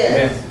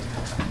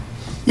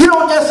 You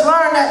don't just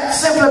learn that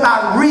simply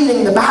by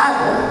reading the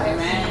Bible.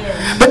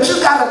 But you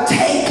got to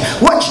take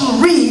what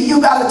you read,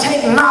 you got to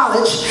take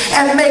knowledge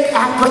and make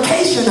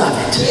application of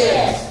it.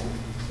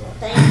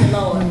 Thank you,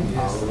 Lord.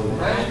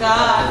 Thank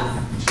God.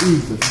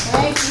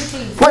 Thank you,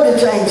 Jesus. What did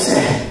James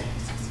say?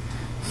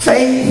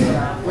 Faith,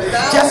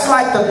 just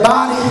like the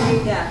body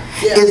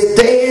is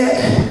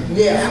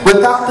dead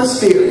without the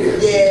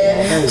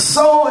spirit,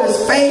 so is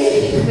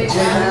faith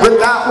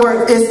without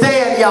work. It's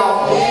dead,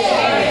 y'all.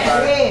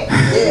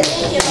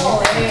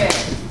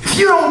 If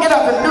you don't get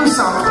up and do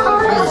something,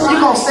 you're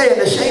going to stay in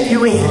the shape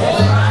you in.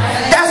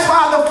 That's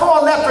why the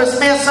 4 leprous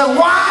men said,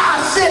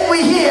 why sit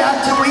we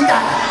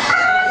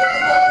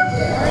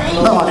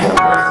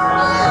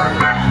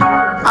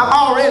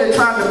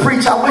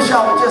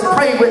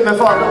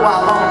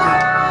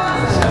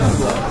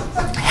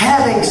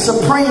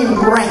supreme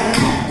rank.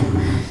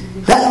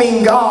 That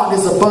means God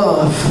is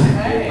above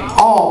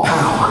all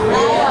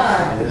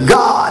power.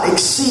 God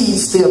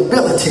exceeds the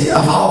ability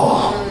of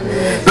all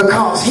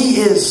because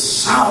he is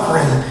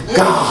sovereign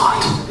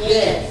God.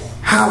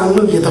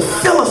 Hallelujah. The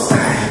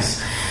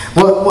Philistines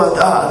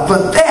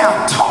were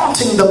there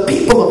taunting the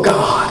people of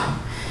God.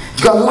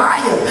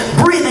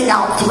 Goliath breathing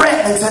out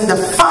threats and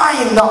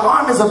defying the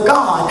armies of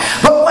God.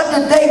 But what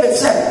did David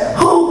say?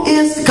 Who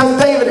is, because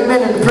David had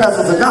been in the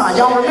presence of God.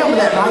 Y'all remember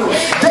that, right?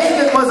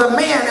 David was a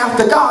man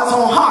after God's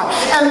own heart.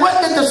 And what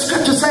did the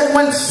scripture say?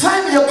 When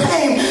Samuel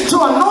came to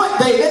anoint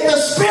David,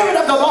 the Spirit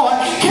of the Lord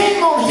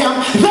came on him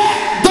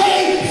that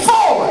day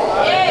forward.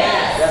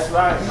 Yes. That's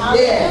right.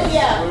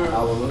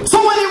 Hallelujah. So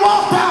when he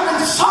walked out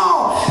and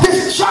saw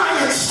this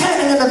giant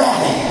standing in the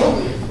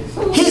valley,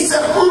 he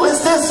said, who is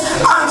this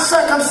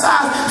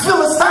uncircumcised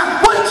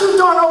Philistine? What are you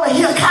doing over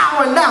here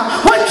cowering down?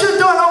 What are you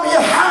doing over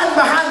here hiding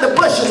behind the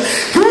bushes?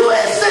 Who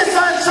is this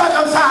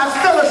uncircumcised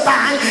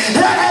Philistine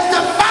that has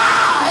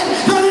defied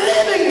the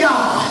living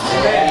God?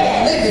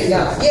 Living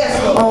God. Yes.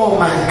 Oh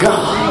my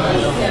God.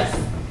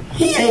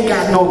 He ain't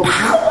got no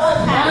power.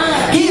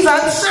 He's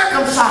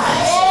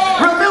uncircumcised.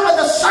 Remember,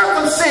 the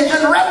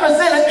circumcision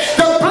represented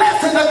the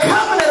blessing, the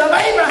covenant of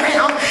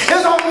Abraham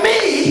is on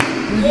me.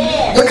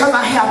 Because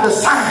I have the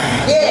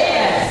sign.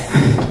 Yes.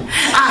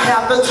 I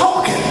have the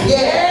token.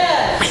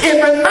 Yes. It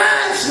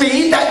reminds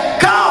me that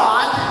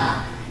God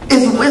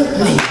is with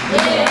me.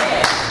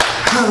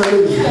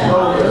 Hallelujah.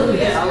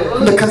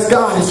 Hallelujah. Because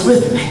God is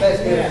with me.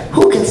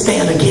 Who can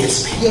stand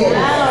against me?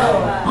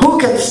 Who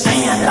can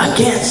stand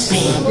against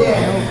me?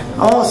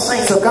 Oh,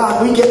 saints of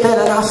God, we get that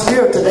in our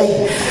spirit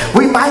today.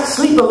 We might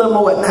sleep a little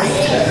more at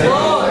night.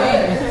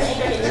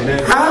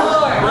 Huh?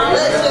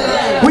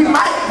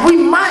 We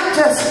might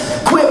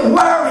just quit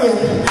worrying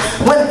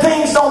when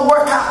things don't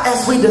work out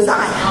as we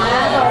desire.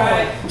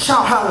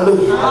 Shout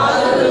hallelujah.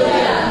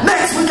 Hallelujah.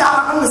 Next, we got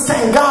to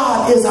understand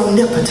God is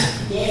omnipotent.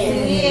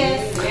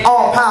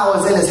 All power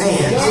is in his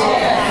hands.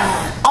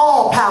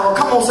 All power.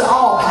 Come on, say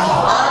all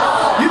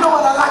power. You know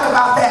what I like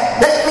about that?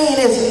 That means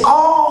it's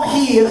all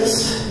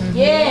his.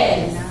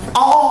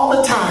 All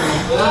the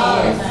time.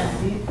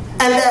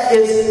 And there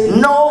is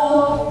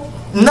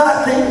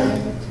nothing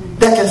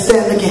that can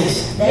stand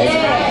against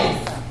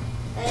him.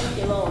 Thank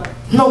you, Lord.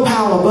 No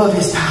power above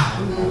his power.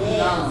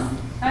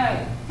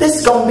 This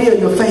is going to build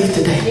your faith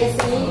today. Yes,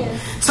 it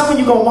is. Some of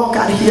you going to walk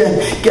out of here and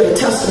get a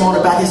testimony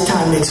about his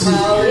time next week.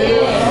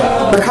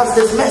 Because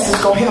this message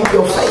is going to help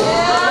your faith.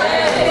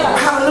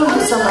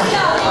 Hallelujah, somebody.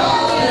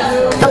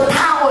 The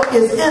power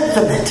is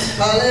infinite.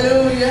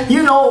 Hallelujah.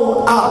 You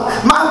know,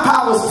 my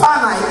power is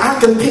finite. I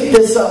can pick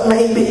this up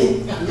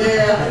maybe.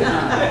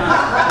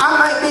 I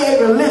might be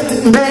able to lift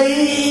it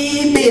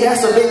maybe.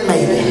 That's a big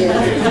maybe.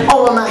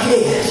 Over my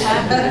head.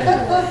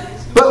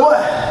 But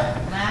what?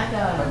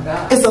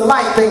 It's a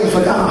light thing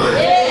for God.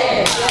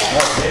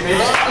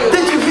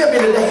 Did you hear me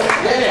today?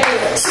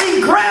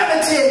 See,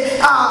 gravity,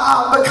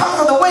 because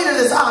of the weight of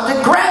this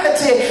object,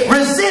 gravity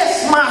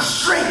resists my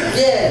strength.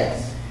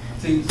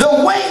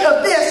 The weight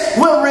of this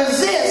will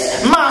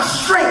resist my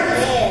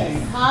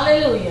strength.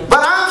 Hallelujah.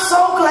 But I'm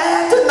so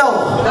glad to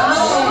know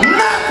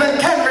nothing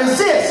can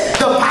resist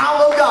the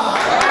power of God.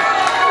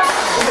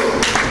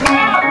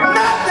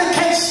 Nothing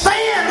can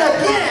stand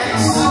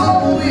against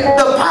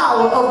the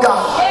power of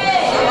God.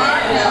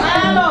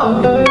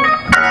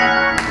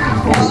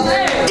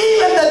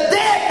 Even the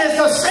deadness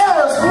of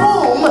Sarah's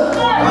womb,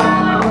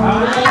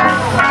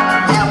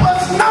 it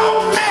was no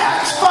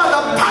match for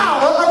the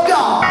power of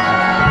God.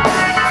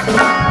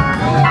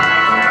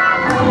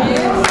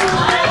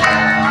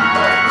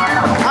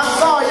 I'm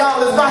sorry,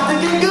 y'all, it's about to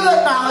get good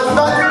now. It's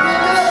about to get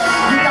good.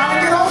 You got to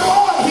get on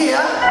board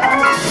here.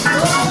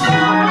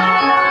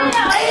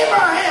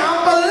 Abraham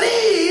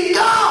believed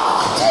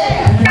God.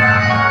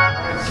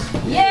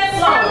 Yes,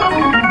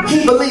 Lord. He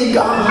believed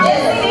God.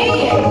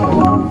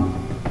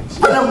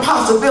 But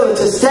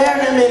impossibility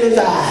staring him in his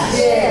eyes,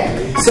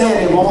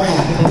 saying it won't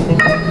happen.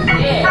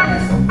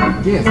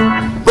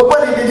 But what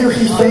did he do?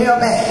 He fell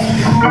back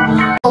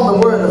on the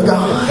word of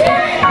God.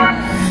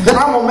 Then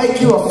I'm going to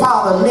make you a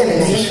father of many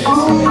nations.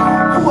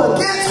 Who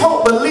against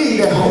hope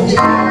believe in hope.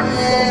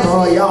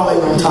 Oh, y'all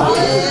ain't going to talk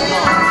to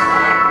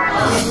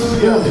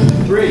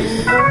me.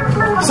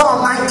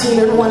 Psalm 19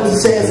 and 1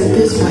 says it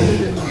this way.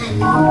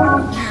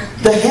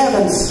 The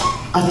heavens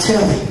are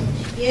telling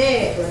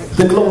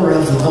the glory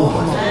of the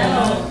Lord.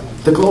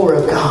 The glory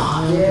of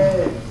God.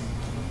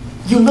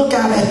 You look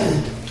out at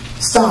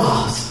the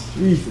stars.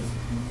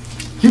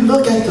 You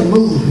look at the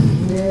moon.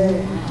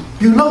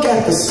 You look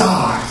at the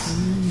stars.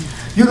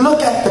 You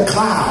look at the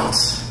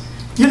clouds.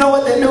 You know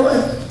what they're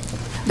doing?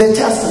 They're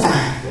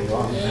testifying.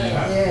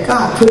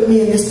 God put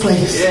me in this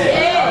place.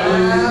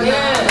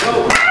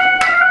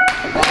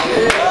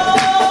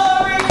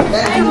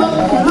 You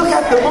look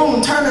at the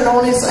moon turning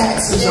on its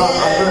axis, or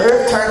the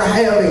earth turning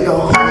however it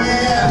goes.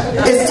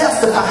 It's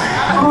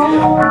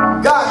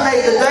testifying. God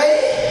made the day.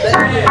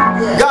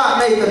 God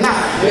made the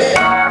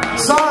night.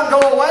 Sun go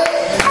away.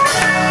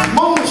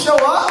 Moon show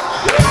up.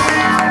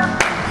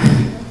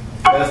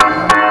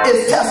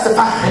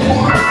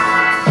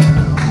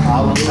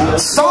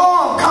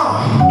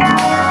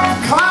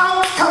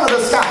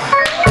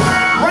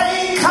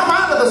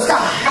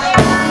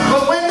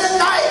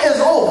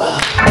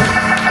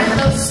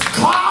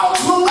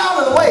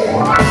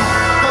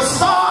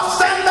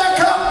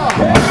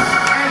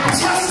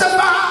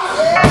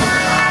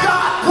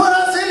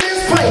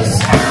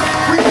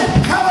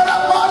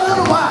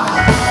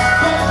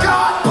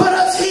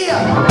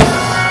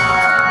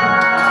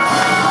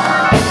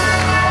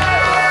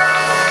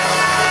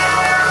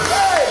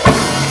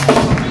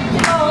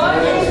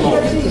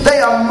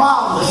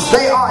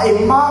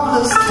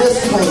 marvelous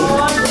display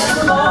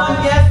Yes, Lord.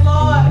 Yes,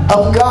 Lord.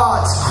 of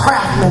God's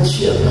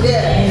craftsmanship.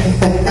 Yes.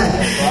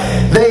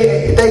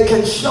 They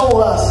can show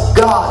us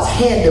God's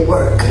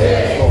handiwork.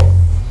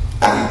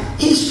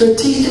 He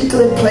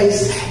strategically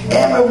placed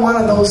every one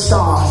of those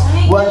stars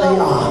where they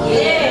are.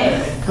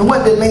 Yes. And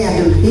what did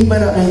man do? He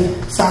went up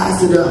and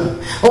sized it up.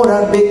 Oh,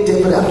 that big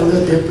dipper, that a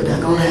little dipper,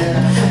 that on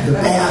that, the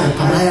bear, the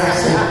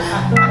Polaris.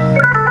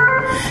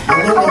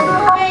 And then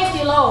Thank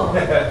you, Lord.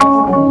 they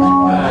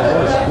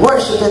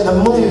worshiping the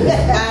moon,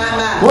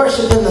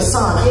 worshiping the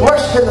sun,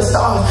 worshiping the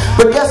stars.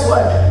 But guess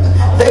what?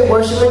 They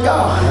worshiping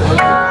God.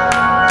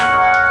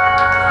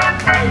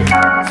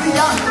 See,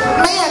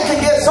 man can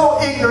get so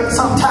ignorant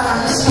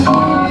sometimes.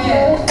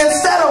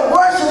 Instead of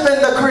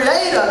worshiping the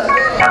Creator,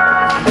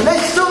 they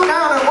stoop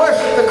down and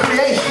worship the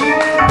creation.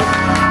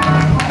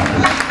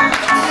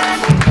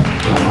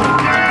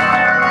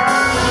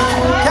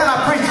 Can I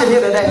preach it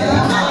here today?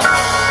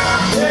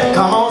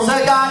 Come on,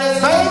 say God is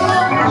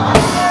faithful.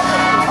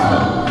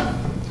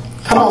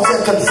 Come on,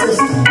 say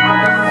consistent.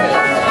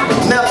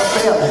 Never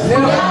failing.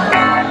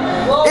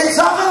 It's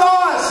of the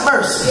Lord's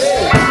mercy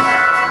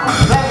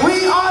that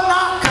we are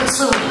not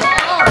consumed,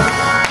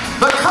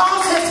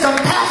 because His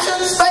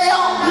compassions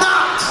fail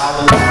not.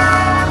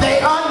 They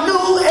are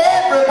new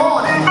every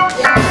morning.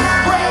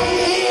 Great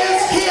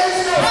is His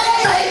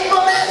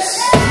faithfulness.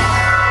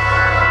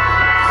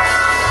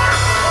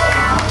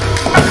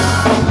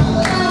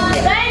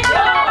 Thank you,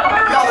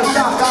 Lord. Y'all will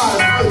shout, God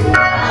is faithful.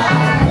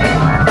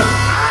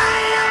 I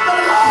am the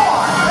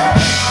Lord,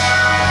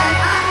 and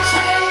I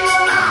change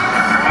not.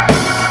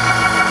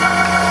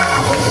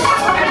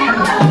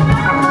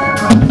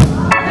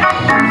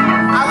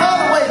 I love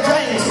the way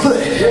James put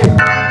it.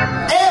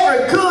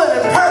 Every good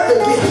and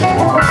perfect gift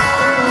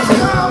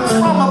comes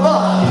from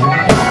above,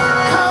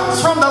 comes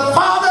from the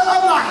Father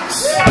of lights,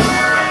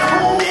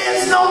 whom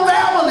is no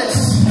variableness,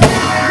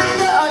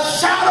 neither a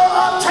shadow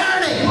of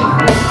turning.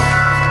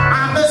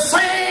 I'm the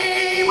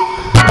same.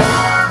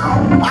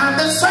 I'm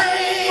the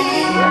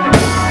same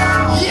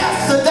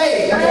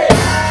yesterday,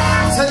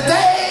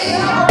 today,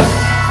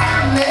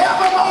 and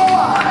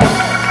evermore.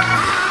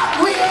 I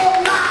will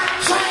not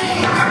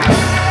change.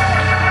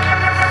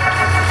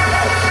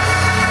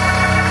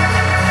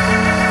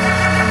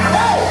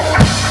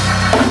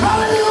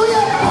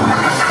 Hallelujah.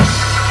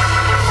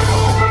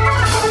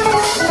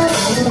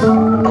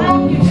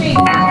 Thank you,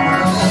 Jesus.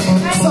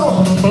 So,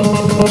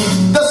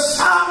 the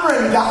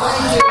sovereign God,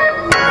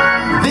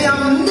 the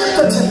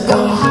omnipotent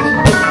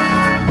God,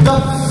 the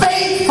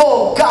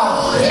faithful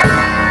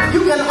God,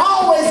 you can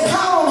always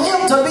count on Him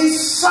to be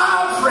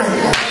sovereign.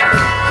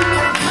 You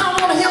can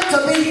count on Him to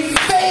be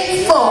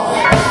faithful.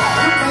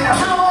 You can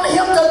count on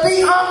Him to be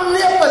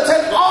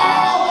omnipotent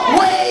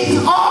always,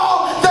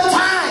 all the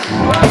time.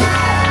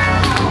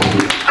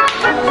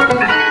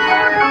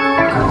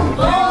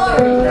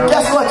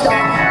 Guess what,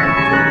 y'all?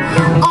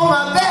 On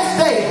my best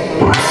day,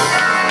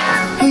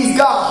 He's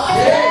God.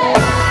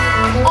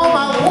 On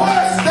my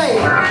worst day,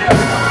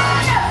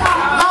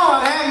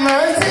 Lord have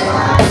mercy,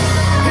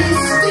 He's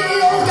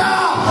still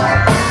God.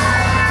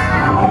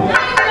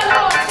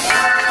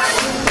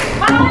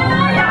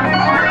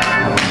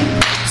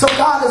 So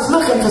God is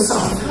looking for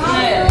something.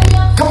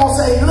 Come on,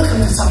 say He's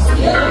looking for something.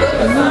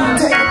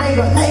 Tell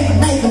your neighbor,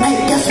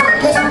 guess what?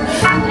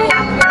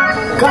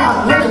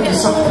 God looking for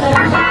something.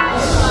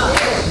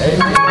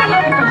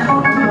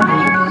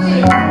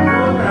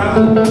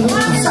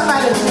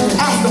 Somebody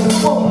ask Him,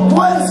 well,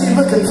 what is He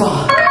looking for?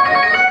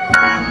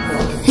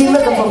 He's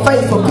looking for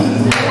faithful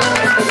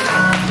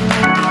people.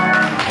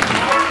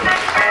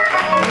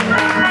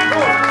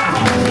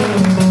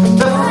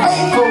 The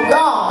faithful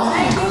God.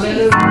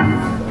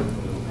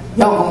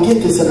 Y'all gonna get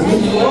this in a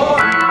minute.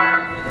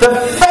 The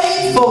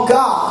faithful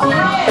God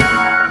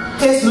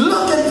is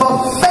looking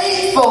for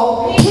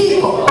faithful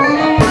people.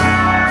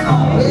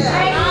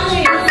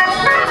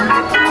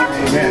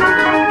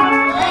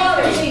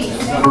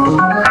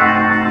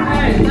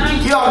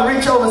 You ought to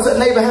reach over and say,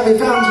 neighbor, have He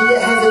found you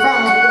yet? Has He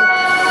found you yet?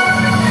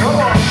 Hold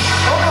on.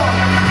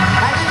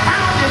 Has He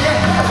found you yet?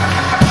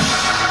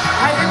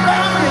 Has He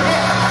found you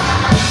yet?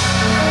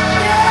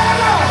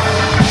 Yeah, Lord.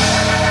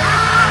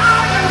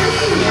 I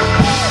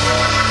believe.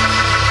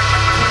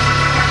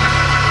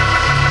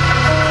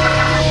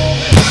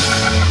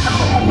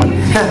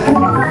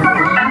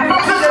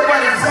 Look at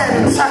what it said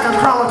in 2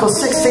 Chronicles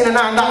 16:9.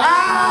 The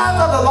eyes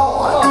of the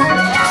Lord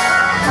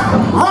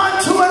run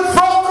to and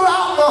fro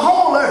throughout the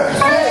whole earth.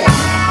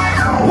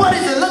 What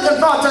is He looking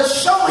for? To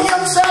show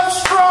Himself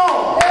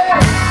strong.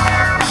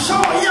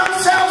 Show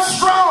Himself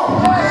strong.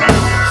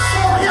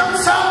 Show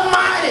Himself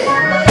mighty.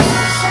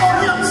 Show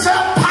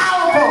Himself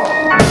powerful.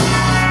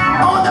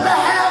 On the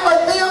behalf of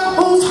them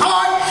whose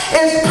heart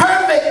is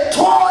perfect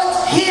towards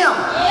Him.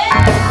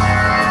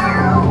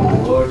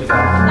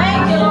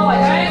 Thank you, Lord.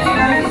 Thank you.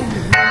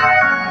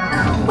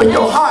 When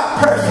your heart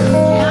perfect,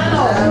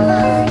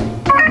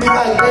 be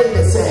like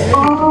David said,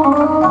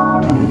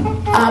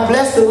 I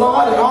bless the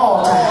Lord at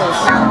all times.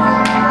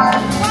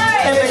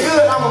 In the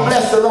good, I'm going to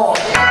bless the Lord.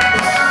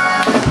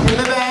 In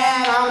the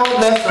bad, I'm going to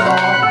bless the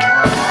Lord.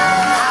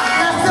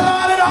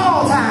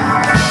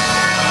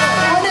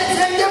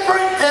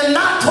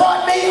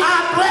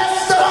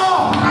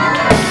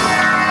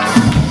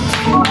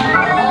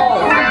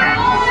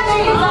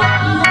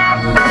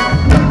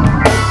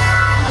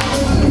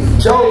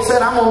 Job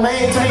said, I'm going to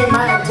maintain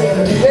my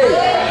integrity.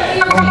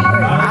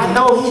 I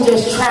know he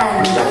just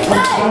trying me.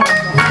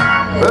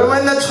 But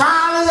when the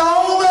trial is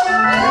over,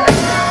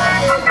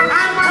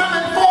 I'm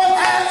coming forth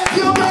as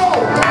pure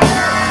gold.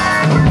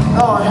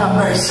 Lord have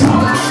mercy.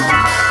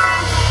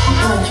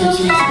 Thank you,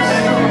 Jesus.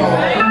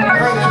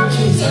 Thank you,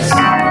 Jesus.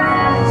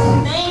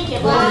 Thank you,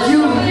 Lord.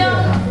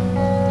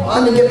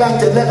 Let me get back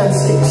to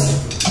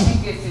 11:6.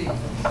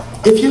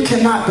 If you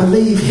cannot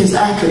believe his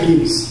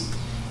attributes,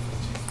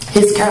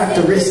 his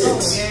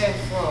characteristics,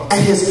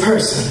 and his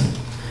person,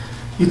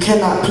 you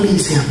cannot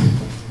please him.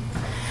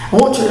 I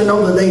want you to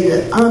know today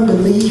that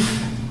unbelief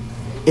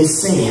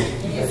is sin.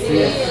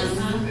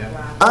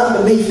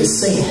 Unbelief is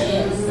sin.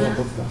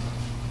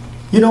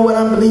 You know what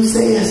unbelief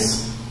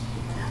says?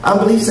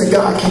 Unbelief says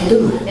God can't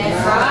do it.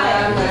 That's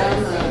right.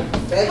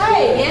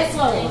 Hey, yes,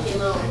 Lord.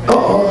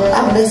 Uh-oh,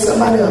 I messed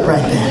somebody up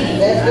right there.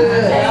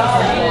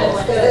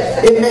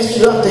 It messed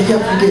you up to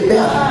help you get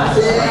better.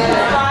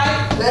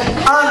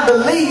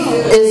 Unbelief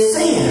is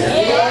sin.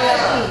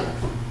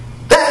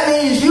 That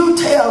means you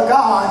tell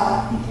God,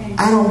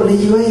 I don't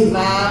believe you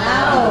able.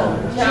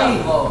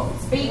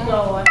 Speak,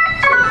 Lord.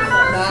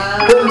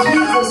 When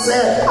Jesus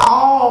said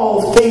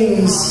all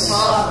things,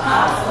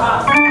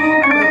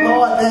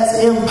 Lord, that's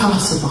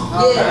impossible.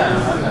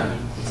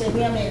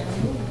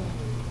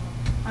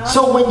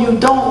 So when you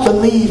don't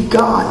believe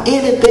God,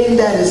 anything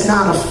that is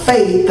not of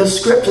faith, the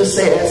scripture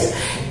says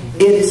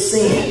it is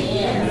sin.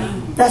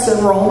 That's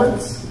in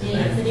Romans.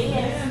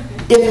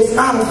 If it's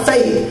not of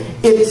faith,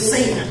 it is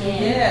sin.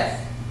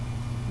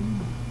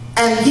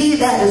 And he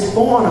that is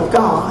born of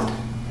God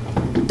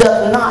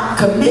does not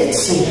commit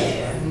sin,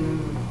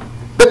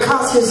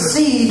 because his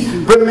seed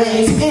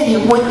remains in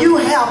him. When you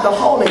have the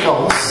Holy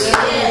Ghost,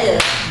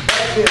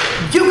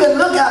 you can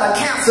look at a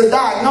cancer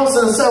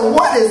diagnosis and say,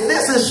 what is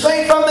this? It's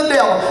straight from the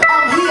devil.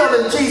 I'm healed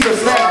in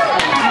Jesus' name.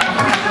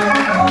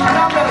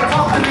 Y'all better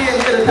come to me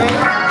and get a day.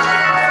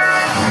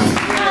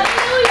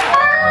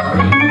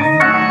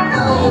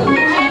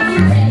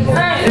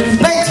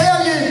 They tell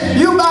you,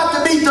 you about to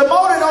be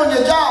demoted on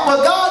your job,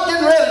 but God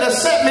getting ready to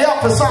set me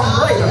up for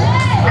something greater.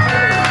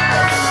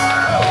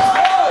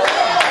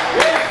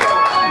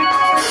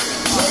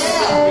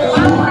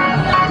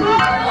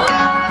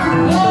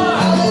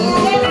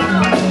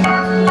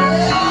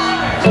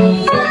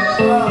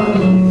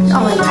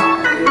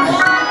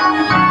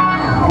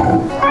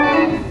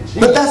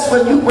 But that's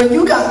when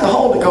you got the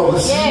Holy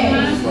Ghost,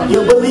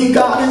 you believe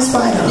God in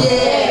spite of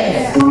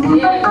it.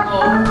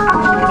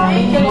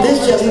 This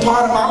is just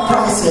part of my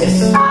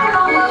process.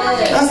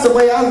 That's the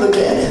way I look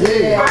at it.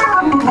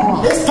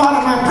 It's part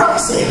of my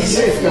process.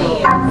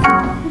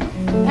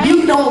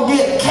 You don't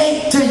get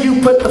cake till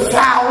you put the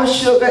flour,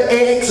 sugar,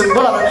 eggs, and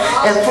butter,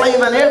 and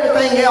flavor and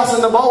everything else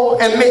in the bowl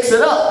and mix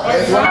it up.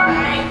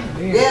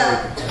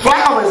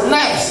 Flour is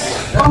nasty.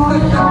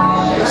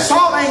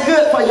 Salt ain't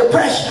good for your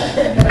pressure.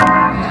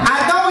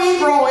 I don't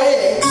eat raw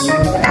eggs.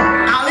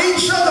 I'll eat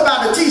sugar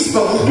by the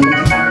teaspoon.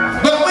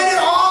 But when it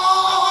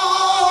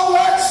all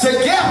works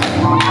together,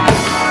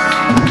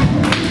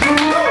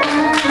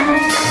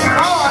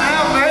 Lord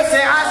have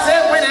mercy, I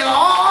said when it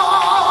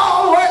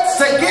all works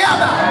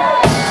together,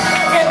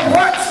 it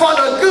works for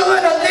the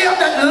good of them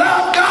that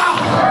love God,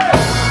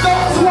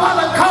 those who are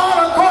the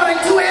called according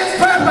to his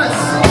purpose.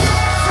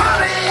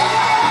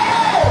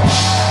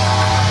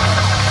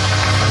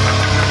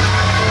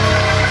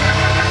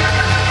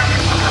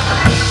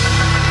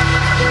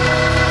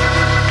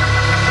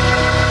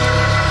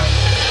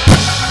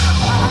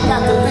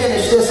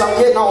 I'm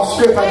getting off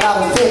script. I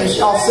gotta finish.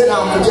 Y'all sit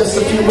down for just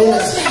a few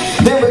minutes.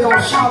 Then we're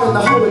gonna shout in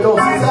the Holy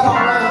Ghost. Is that all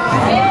right?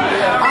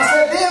 I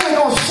said, then we're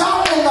gonna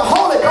shout in the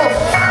Holy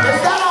Ghost.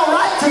 Is that all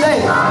right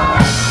today?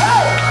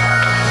 Hey!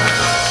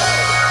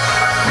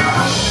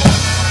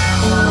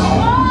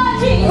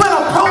 When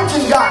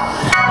approaching God,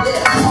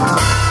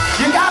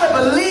 you gotta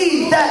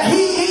believe that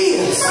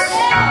He is.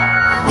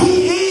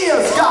 He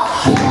is God.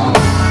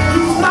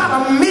 He's not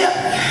a myth.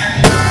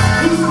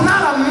 He's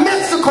not a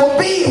mystical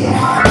being.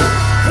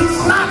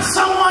 He's not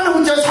someone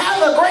who just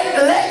has a great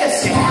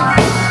legacy.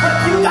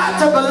 But you got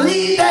to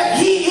believe that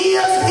He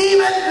is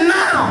even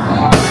now.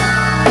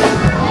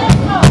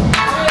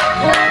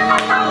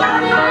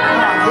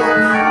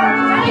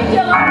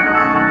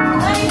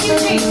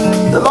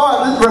 The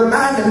Lord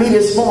reminded me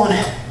this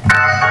morning,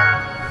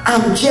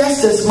 I'm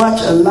just as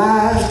much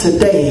alive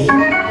today.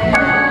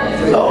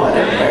 Lord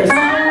have mercy.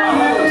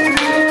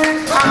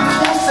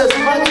 I'm just as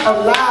much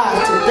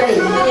alive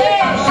today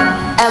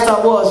as I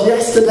was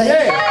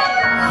yesterday.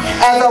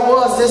 As I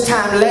was this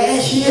time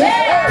last year,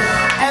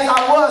 as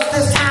I was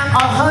this time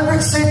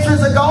 100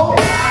 centuries ago.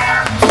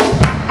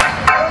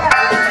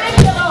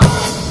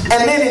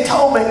 And then He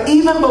told me,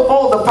 even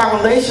before the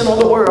foundation of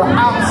the world,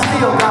 I'm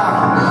still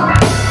God.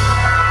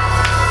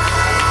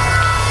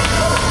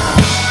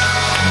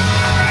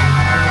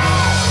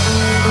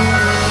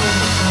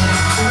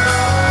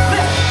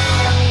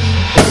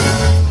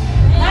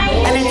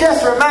 And He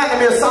just reminded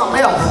me of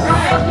something else.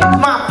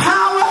 My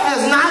power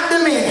has not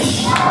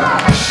diminished.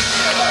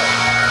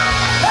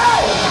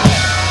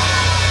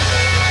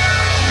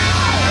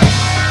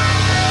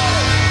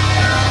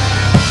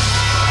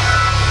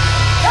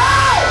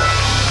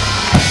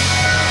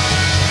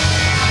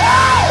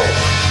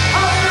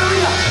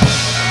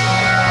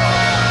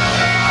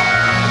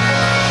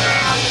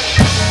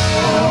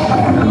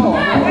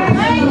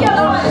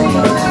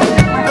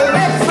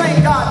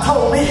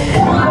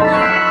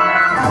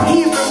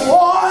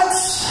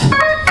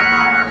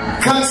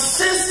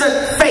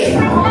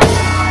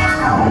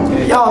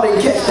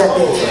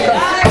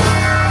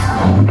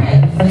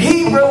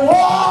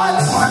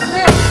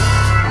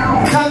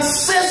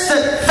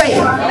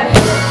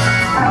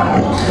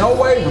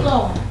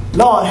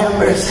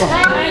 mercy.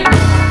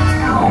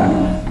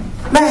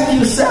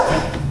 Matthew 7.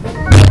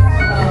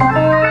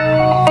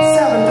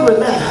 7 through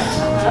 11.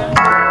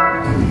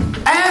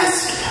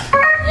 Ask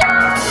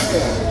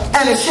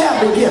and it shall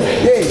be given.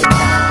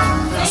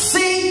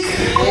 Seek,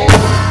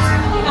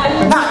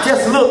 not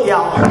just look,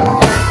 y'all.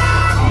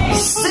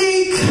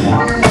 Seek,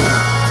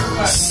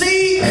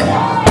 seek,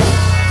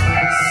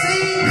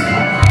 seek.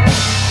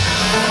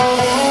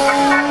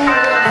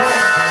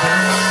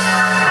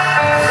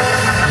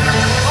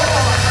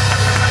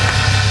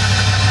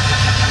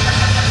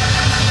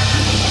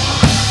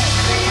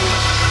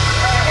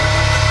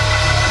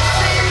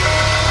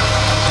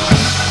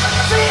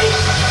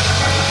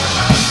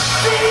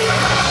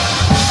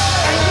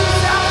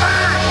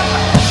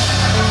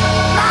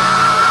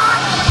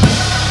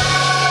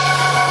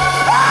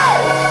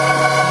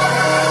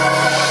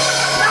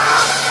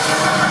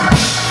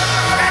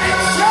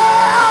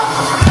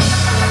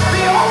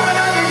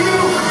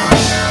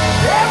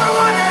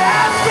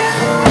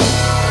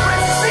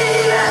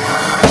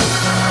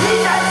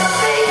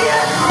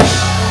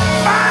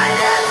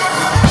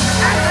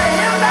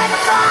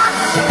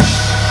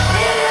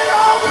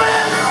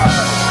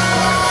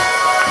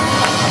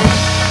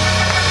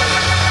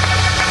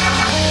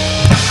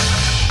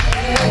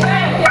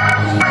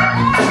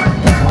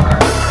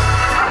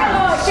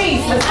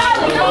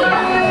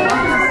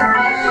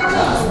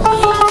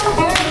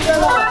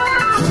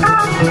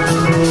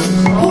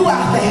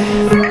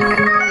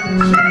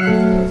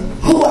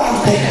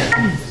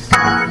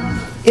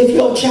 If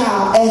your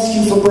child asks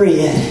you for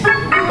bread,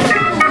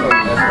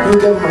 you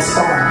give them a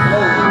stone.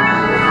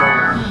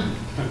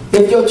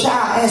 If your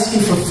child asks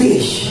you for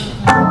fish,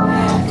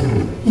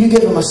 you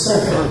give them a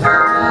serpent.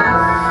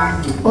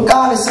 Well,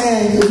 God is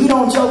saying, if you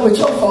don't joke with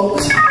your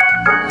folks, I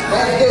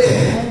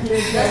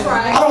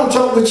don't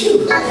joke with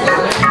you.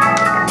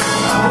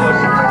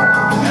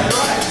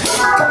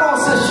 Come on,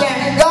 Sister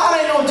Shannon. God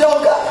ain't no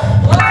joker.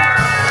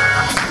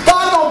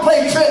 God don't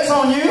play tricks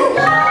on you.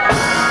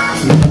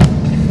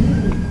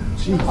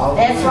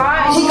 That's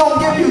right. He gonna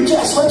give you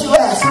just what you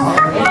ask for.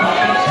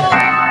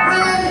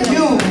 When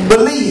you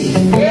believe.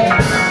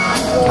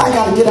 I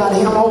gotta get out of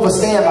here. I'm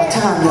overstaying my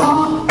time,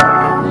 y'all.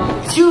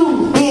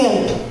 You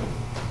being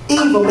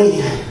evil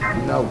men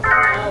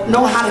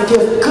know how to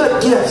give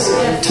good gifts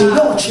to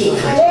your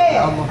children.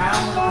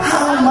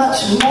 How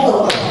much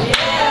more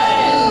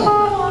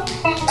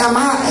am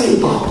I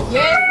able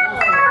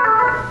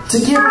to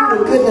give you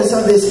the goodness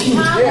of this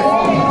kingdom?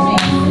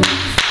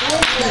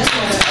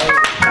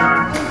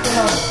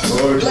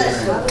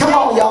 Come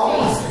on, y'all.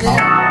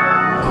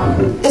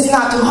 It's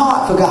not too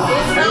hard for God.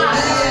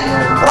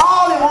 But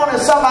all He wanted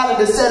is somebody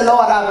to say,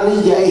 Lord, I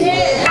believe you're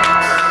able.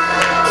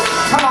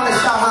 Come on and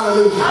shout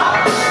hallelujah.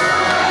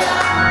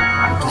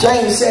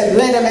 James said,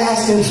 let him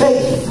ask in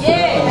faith.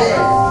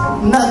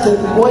 Nothing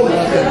wait.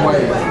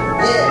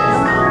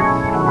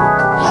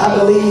 I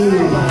believe.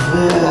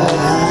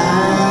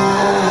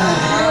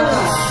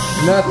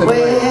 Nothing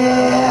wait.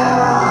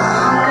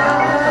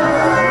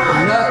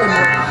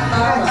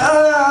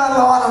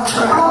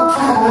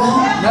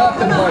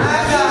 Nothing wait.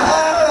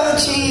 Oh,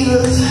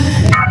 Jesus.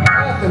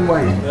 Nothing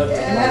wait.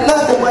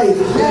 Nothing wait.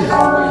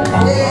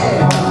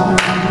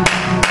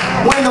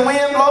 When the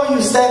wind blows,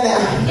 you stand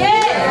there.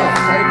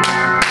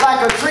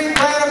 Like a tree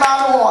planted by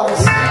the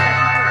waters.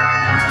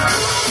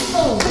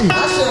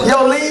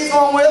 Your leaves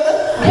won't wither.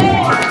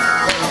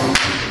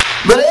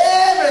 But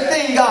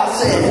everything God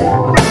said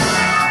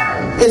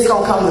is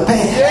going to come to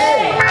pass.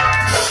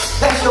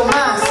 That's your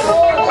mindset.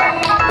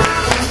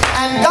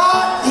 And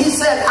God, He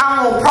said,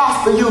 I'm going to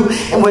prosper you.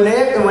 And when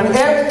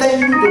everything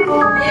you do,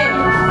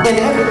 in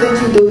everything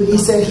you do, He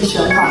said He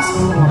shall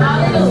prosper.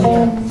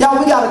 Y'all,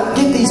 we got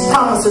to get these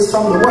promises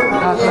from the Word.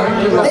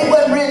 They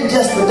weren't written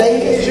just for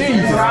David.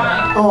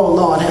 Oh,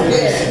 Lord have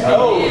mercy.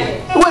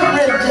 They weren't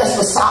written just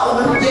for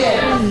Solomon.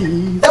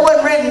 They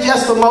weren't written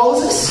just for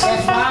Moses.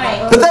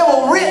 But they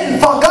were written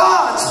for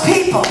God's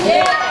people.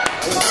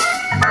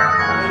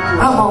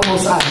 I'm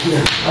almost out of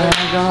here.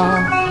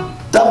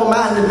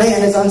 Double-minded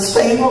man is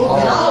unstable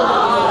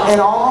in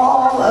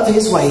all of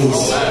his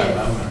ways.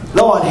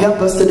 Lord,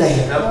 help us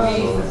today.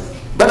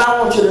 But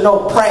I want you to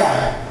know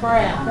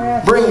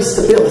prayer brings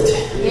stability.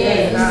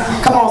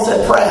 Come on,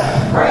 say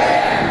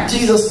prayer.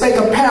 Jesus spake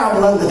a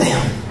parable unto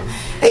them.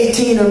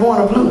 18 and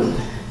 1 of Luke.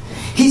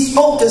 He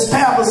spoke this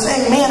parable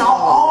saying, men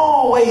ought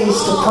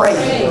always to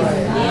pray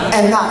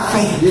and not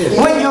faint.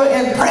 When you're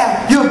in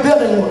prayer, you're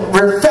building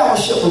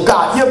fellowship with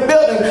God. You're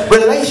building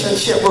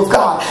relationship with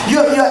God.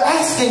 You're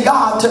asking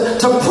God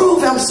to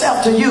prove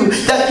Himself to you,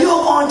 that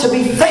you're going to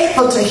be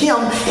faithful to Him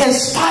in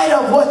spite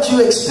of what you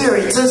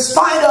experience, in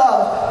spite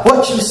of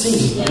what you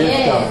see.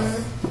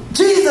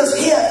 Jesus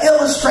here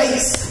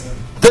illustrates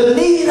the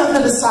need of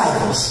the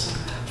disciples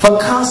for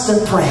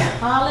constant prayer.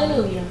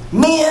 Hallelujah.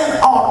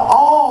 Men ought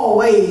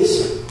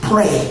always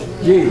pray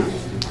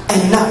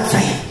and not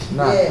faint.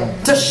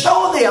 To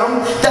show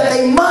them that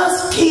they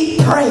must keep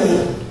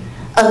praying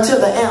until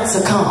the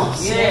answer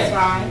comes. That's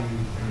right.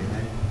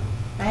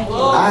 Thank you.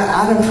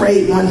 I done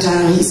prayed one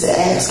time. He said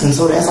ask, and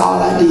so that's all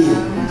I did.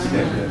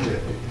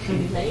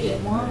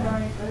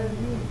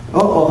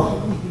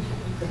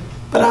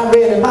 But I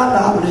read in my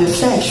Bible the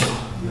effectual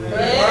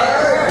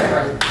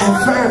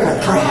and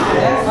fervent prayer.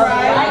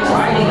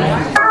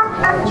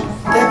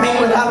 That means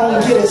when I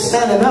don't get it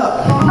standing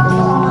up,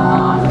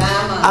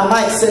 I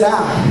might sit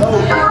down.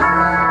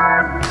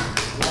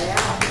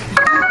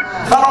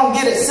 If I don't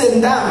get it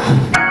sitting down,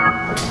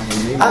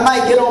 I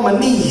might get on my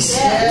knees.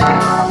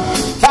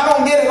 If I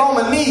don't get it on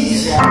my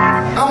knees,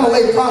 I'm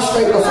going to lay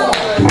prostrate before him.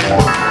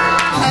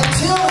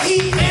 Until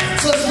he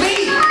answers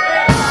me,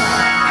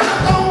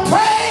 I'm going to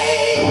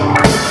pray.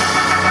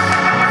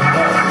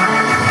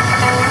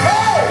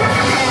 Hey!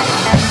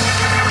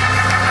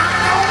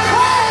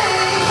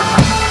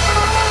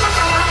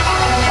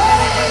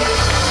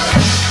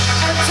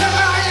 Until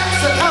my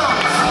answer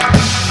comes.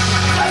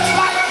 Just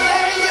like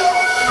Daniel,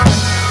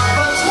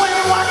 for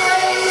 21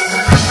 days,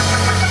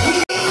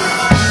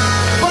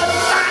 but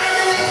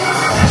finally,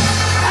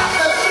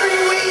 after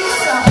 3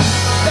 weeks,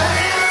 the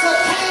answer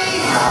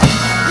came.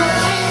 You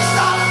can't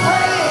stop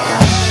praying.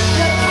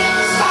 You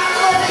can't stop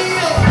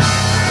believing.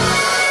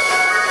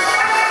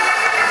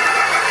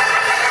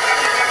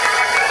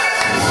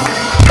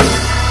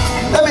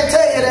 Let me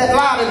tell you that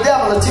lie the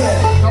devil will tell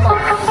you.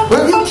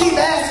 When you keep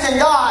asking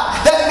God,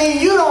 that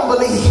means you don't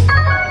believe.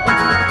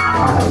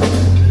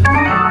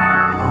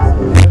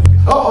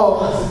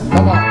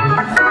 Come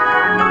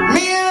on.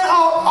 Men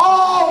ought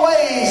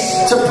always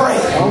to pray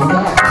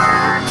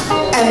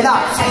and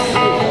not faint.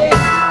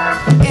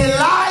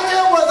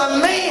 Elijah was a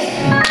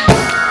man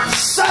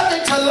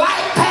subject to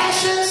like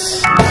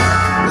passions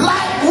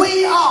like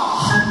we are.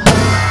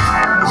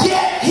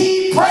 Yet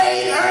he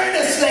prayed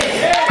earnestly.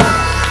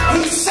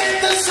 He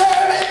sent the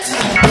servant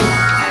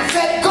and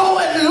said, go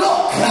and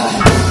look.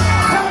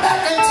 Come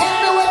back and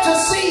tell me what you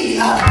see.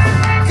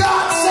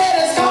 God said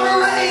it's going to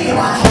rain.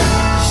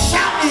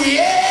 Shout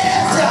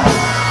yes.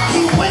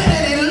 He went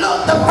and he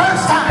looked the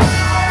first time.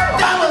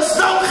 There was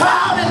no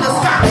cloud in the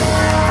sky.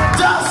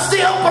 Dust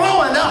still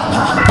blowing up.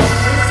 He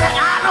said,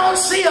 I don't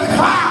see a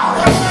cloud.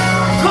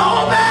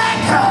 Go back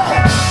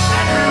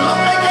and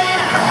look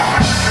again.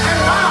 And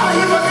while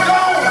he was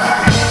gone,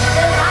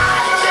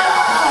 Elijah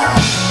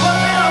was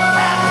in a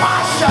fat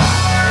posture,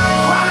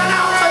 crying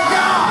out to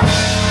God,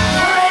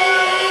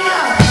 praying.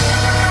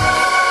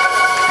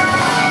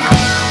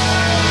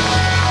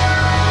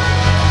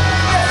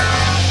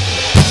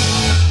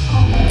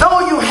 Though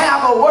you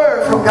have a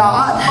word from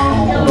God,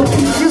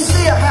 you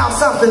still have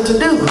something to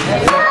do.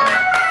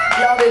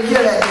 Y'all didn't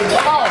hear that, did you?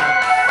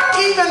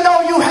 Even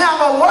though you have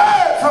a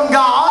word from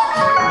God,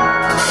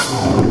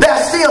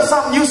 there's still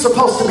something you're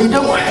supposed to be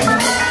doing.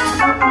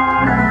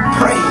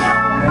 Pray.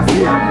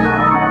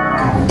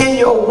 In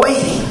your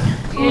waiting,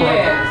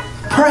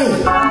 pray.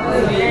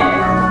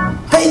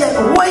 They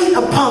that wait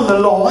upon the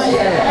Lord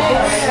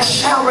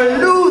shall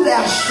renew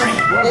their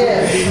strength.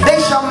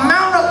 They shall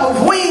mount up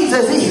with wings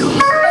as eagles.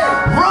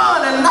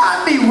 Run and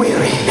not be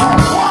weary.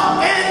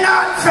 Walk and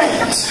not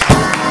faint.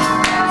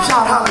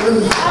 Shout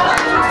hallelujah.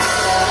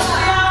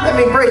 Let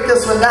me break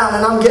this one down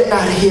and I'm getting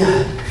out of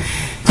here.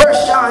 1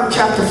 John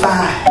chapter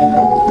 5.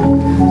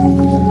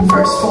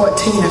 Verse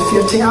 14 and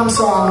 15. I'm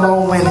sorry I'm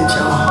long-winded,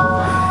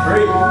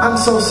 y'all. I'm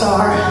so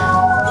sorry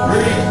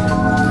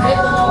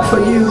for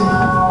you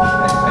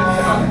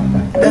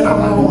that I'm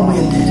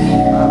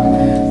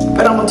long-winded.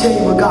 But I'm going to tell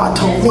you what God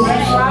told me.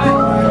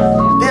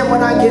 Then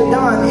when I get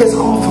done, it's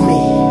all for me.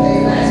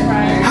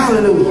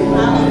 Hallelujah.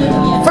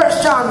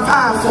 1 John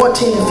 5,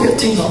 14 and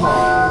 15.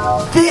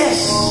 This.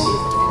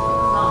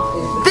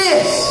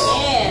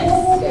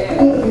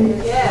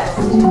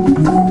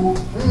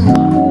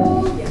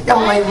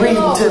 Y'all ain't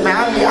reading to me.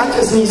 I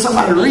just need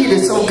somebody to read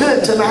it so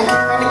good to me. I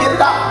can't really get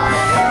it out.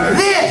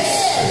 This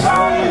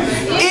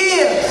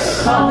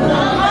is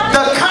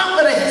the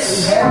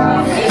confidence.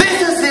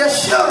 This is the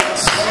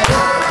assurance.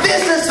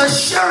 This is the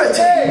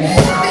surety.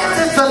 This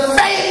is the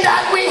faith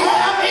that we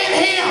have in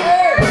Him.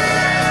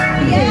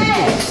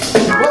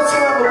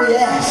 Whatsoever we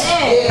ask,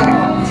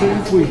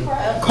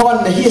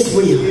 according to His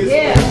will,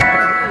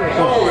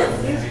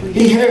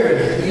 He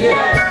heard it.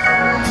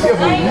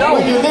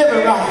 When you live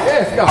it right,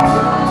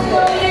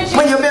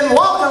 when you've been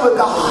walking with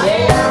God,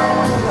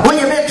 when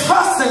you've been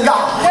trusting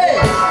God,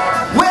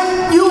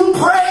 when you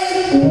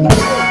pray,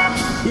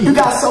 you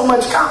got so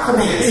much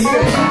confidence.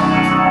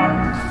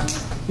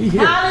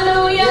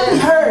 Hallelujah. He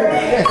heard me.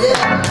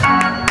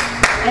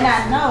 And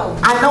I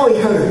know He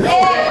heard me.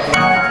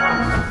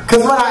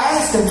 Because what I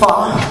asked Him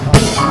for,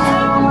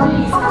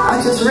 I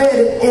just read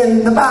it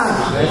in the Bible.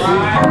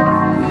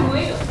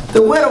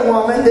 The widow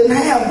woman didn't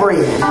have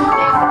bread.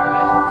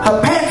 Her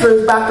pantry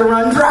was about to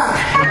run dry.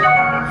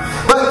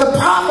 But the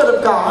prophet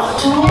of God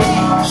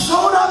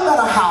showed up at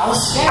her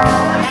house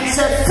and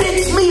said,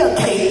 fix me a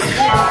cake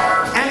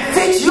and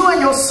fix you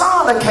and your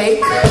son a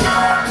cake,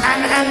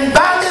 and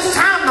by this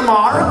time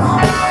tomorrow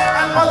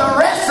and for the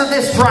rest of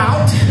this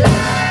drought,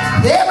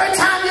 every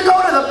time you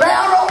go to the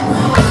barrel,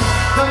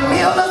 the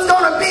meal is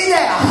going to be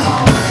there.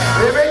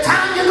 Every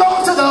time you go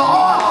to the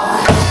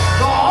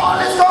oil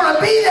is going to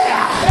be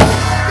there.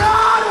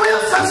 God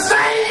will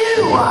sustain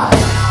you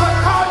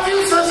because you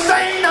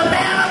sustain the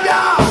man of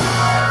God.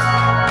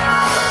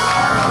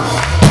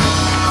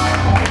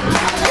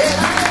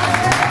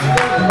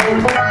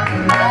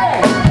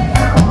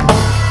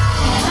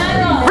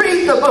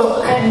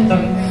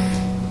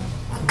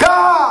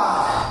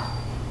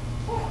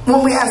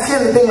 ask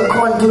anything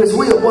according to his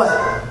will, what?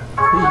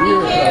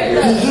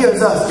 He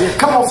hears us.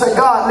 Come on, say,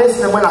 God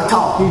listening when I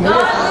talk.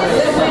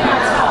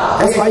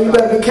 That's why you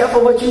better be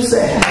careful what you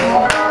say.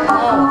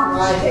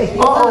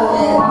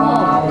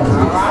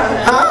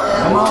 Huh?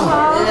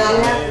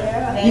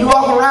 You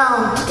walk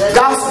around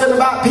gossiping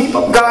about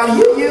people, God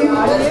hear you.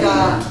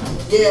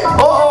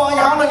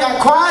 Y'all done got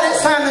quiet.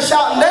 It's time to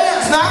shout and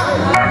dance now.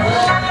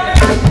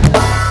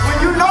 When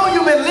you know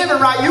you've been living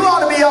right, you ought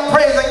to be up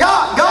praising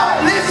God.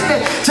 God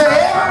listening to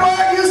every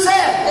word you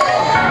said.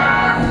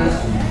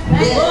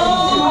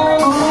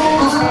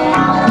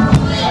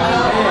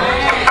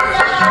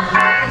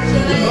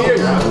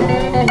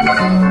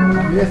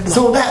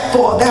 So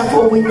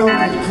therefore we know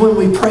that when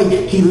we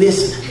pray, he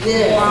listens.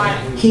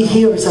 He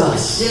hears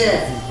us.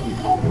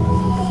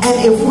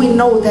 And if we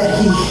know that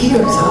he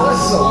hears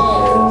us,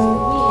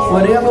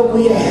 whatever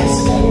we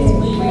ask,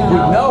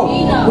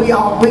 we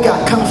got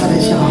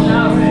confidence,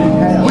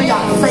 y'all. We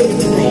got faith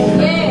today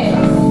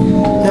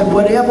that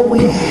whatever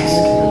we ask,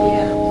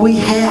 we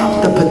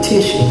have the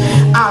petition.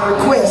 Our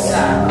request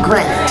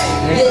granted.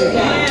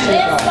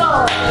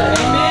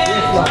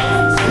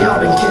 Y'all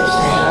didn't catch that.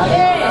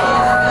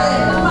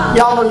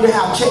 Y'all know you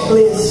have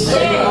checklists. I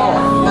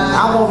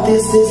want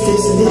this, and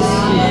this.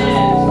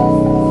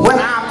 When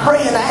I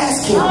pray and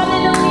ask him,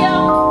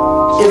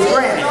 it's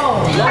granted.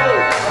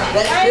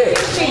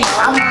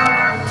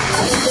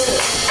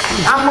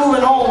 I'm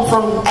moving on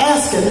from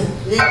asking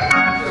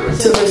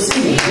to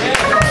receiving.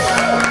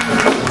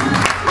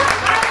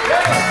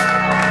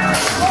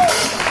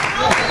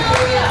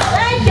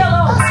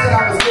 I said I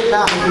was getting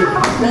out of here.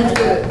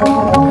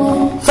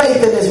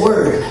 Faith in his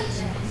word.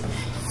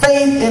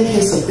 Faith in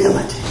his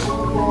ability.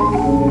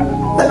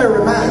 Let me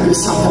remind you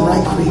something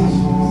right quick.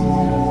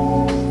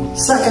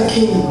 2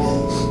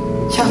 Kings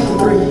chapter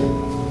 3.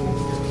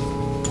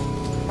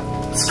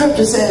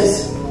 Scripture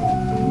says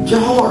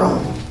Jehoram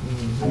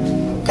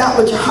got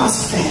with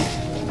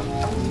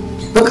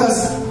Jehoshaphat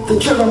because the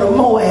children of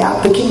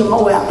Moab, the king of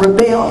Moab,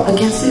 rebelled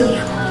against Israel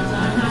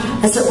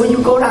and said, will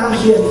you go down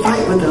here and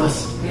fight with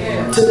us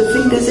to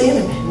defeat this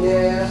enemy?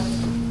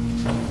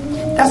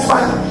 That's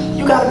why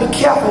you got to be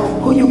careful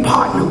who you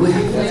partner with.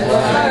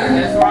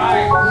 That's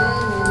right.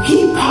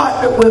 He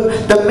partnered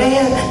with the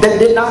man that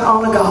did not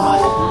honor God.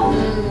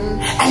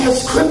 And the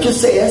scripture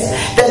says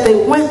that they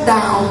went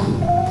down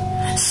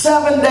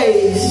 7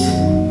 days.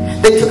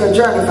 They took a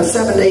journey for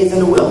 7 days in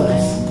the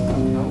wilderness.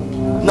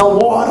 No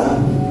water,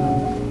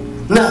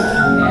 nothing.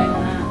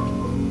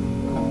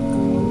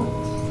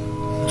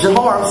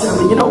 Jehoram said,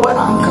 well, you know what?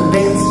 I'm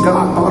convinced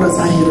God brought us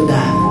out here to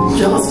die.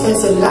 Jehoshaphat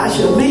said, I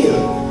should live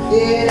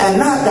and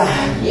not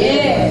die.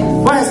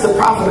 Where's the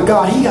prophet of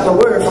God? He got a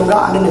word from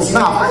God in his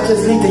mouth. I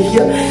just need to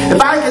hear. If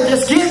I can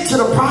just get to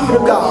the prophet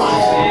of God,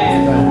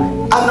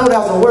 I know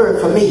that's a word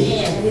for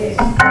me.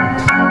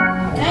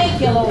 Thank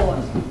you,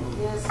 Lord.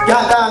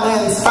 Got down there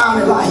and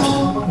found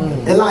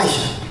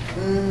Elisha.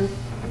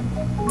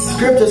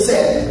 Scripture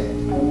said,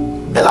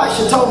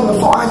 Elisha told him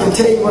before I can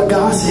tell you what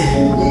God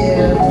said.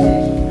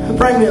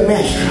 Bring me a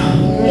minstrel.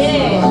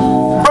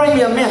 Bring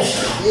me a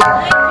minstrel.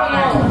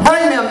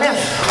 Bring me a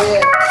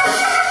minstrel.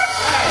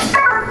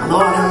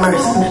 Lord have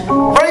mercy.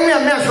 Bring me a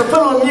minstrel. Put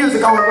a little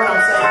music on what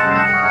I'm saying.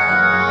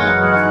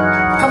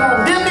 Come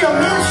on, give me a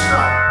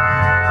minstrel.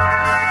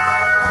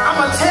 I'm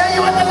going to tell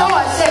you what the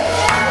Lord said.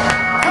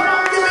 Come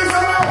on, give me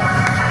some more.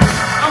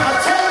 I'm going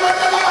to tell you what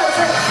the Lord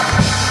said.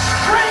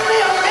 Bring me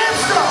a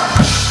minstrel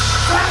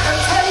so I can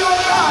tell you what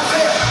God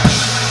said.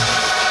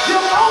 You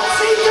won't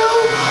see dew.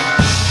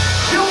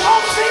 You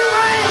won't see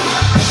rain.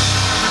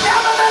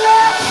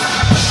 Nevertheless,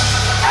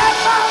 at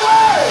my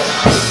word,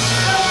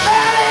 the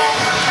valley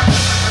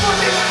will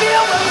be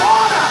filled with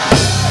water.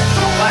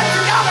 So what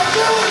you gotta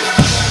do is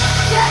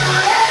get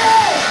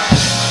ready.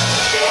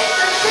 Dig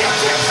the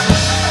ditches.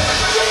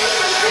 Dig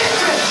the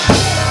ditches.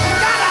 You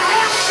gotta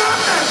have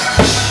something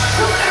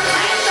to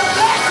contain the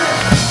blessing.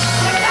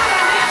 You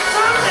gotta have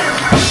something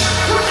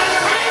to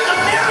contain the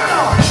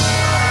miracle.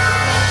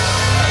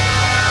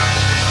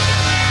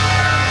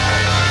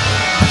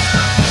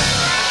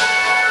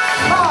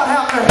 Lord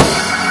help me.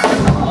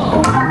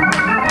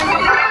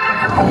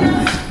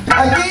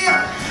 Again,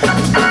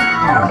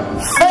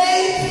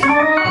 faith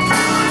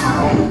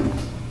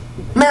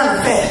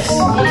manifests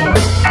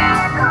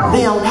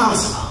the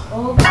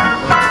impossible.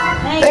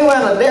 They were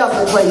in a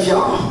desert place,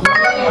 y'all.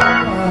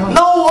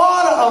 No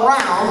water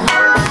around.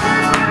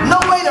 No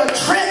way to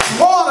trench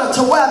water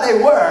to where they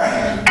were.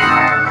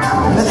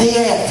 But they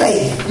had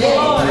faith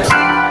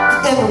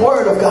in the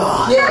word of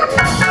God.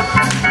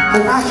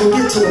 That I can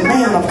get to the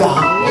man of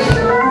God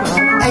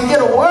and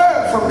get a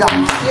word from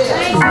God.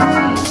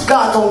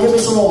 God gonna give me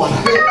some water.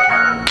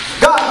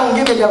 God gonna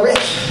give me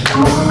direction.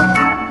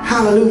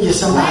 Hallelujah,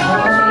 somebody.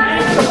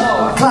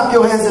 Clap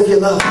your hands if you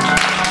love me.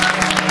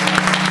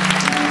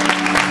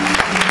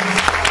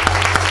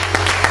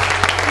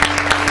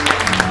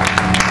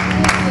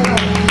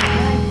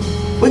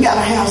 We gotta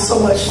have so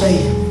much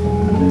faith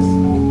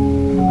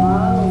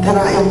that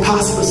our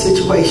impossible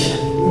situation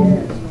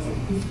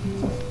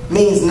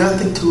means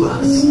nothing to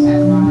us.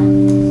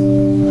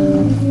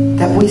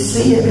 that we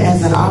see it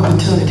as an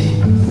opportunity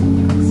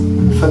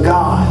for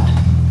God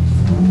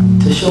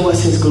to show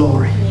us his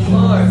glory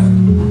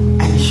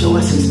and show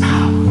us his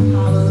power.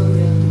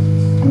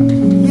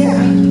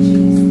 Yeah.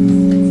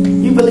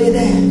 You believe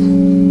that?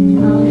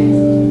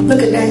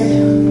 Look at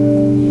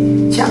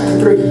Daniel, chapter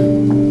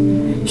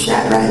 3.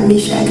 Shadrach,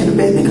 Meshach, and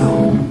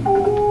Abednego.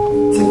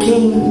 So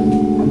King,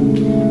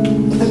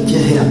 let me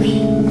just help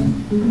you.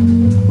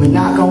 We're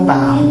not going to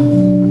bow.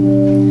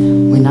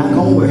 We're not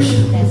going to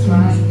worship. That's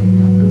right.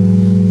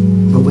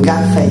 But we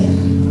got faith.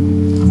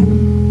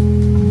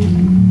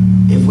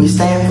 If we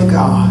stand for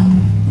God,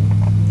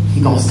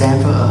 he's going to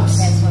stand for us.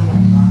 That's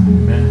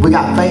right. We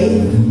got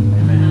faith.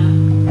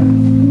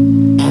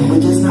 And we're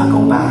just not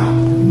going to bow.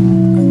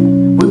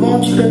 We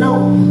want you to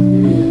know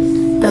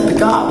that the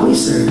God we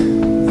serve,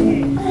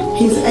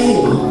 he's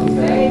able,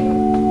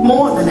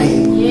 more than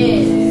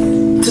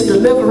able, to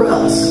deliver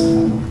us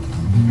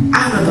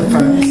out of the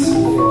furnace.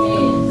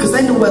 Because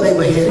they knew where they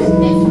were headed.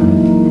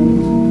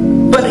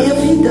 But if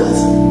he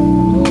doesn't,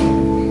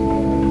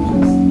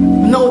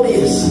 know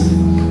this,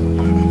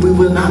 we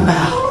will not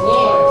bow.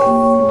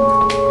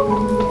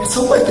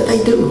 So what did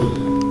they do?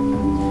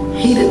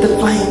 Heated the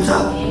flames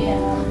up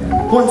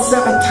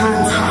 7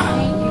 times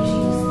hotter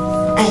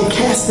and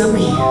cast them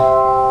in.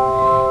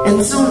 And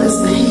as soon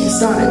as the heat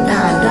started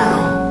dying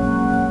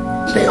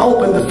down, they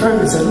opened the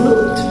furnace and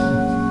looked.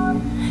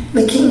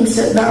 The king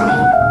said,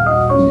 "Now,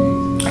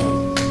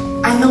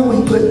 I know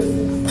we put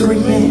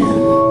 3 in,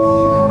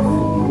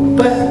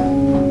 but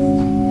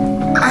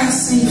I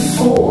see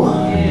 4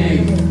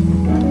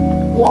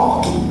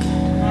 walking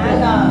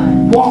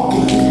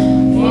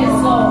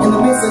in the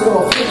midst of your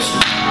affliction.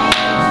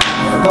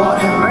 Lord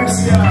have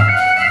mercy."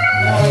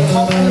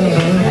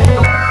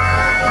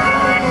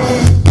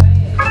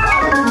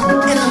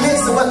 In the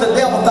midst of what the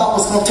devil thought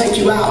was going to take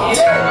you out,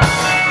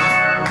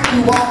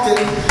 you walked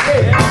in.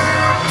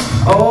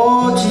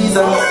 Oh,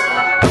 Jesus.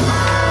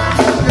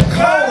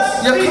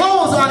 Your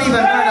clothes aren't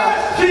even burned up.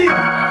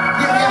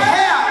 Your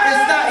hair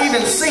is not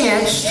even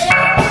singed.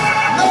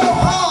 No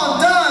harm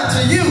done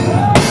to you.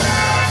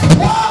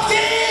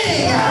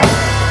 Walking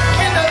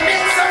in the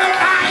midst of the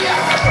fire.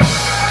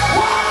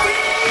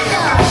 Walking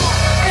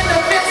in the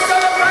midst of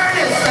the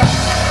furnace.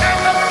 And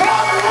the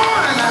fourth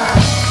one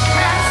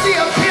has the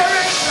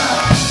appearance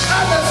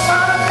of the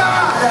Son of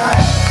God.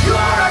 You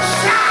ought to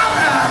shout,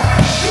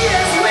 he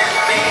is with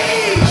me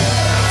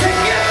to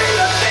give me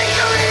the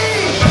victory.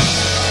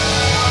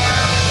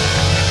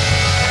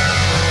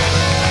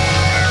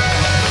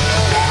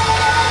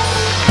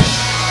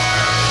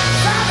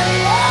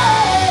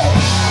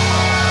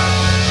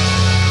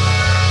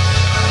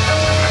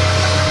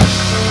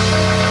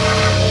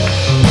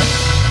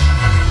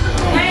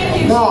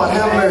 Lord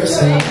have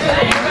mercy.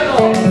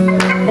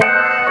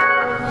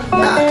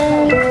 Now,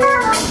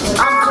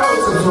 I'm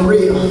closing for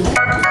real.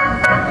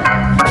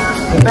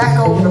 Back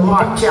over to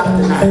Mark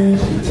chapter 9.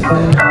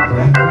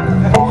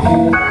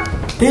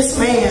 This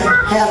man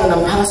had an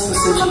impossible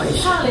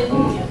situation.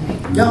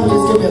 Y'all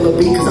just give me a little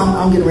beat because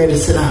I'm getting ready to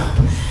sit down.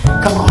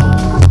 Come on.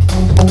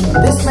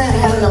 This man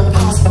had an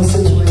impossible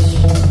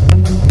situation.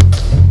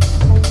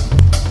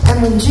 And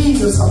when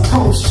Jesus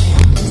approached him,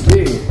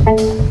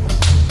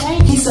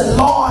 he said,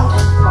 "Lord,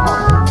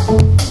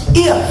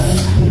 if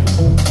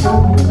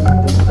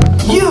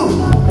you,"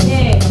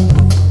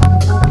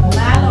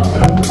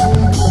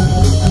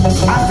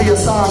 I feel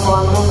sorry for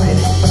him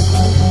already.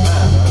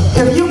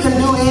 "If you can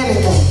do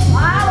anything,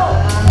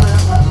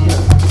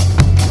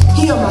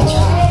 heal my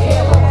child."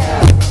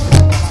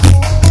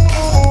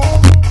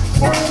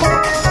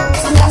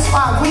 See, that's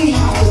why we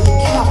have to be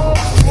careful.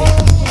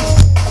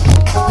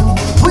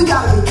 We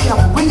got to be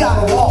careful. We got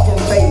to walk in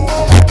faith.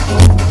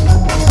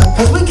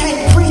 Because we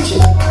can't preach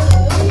it,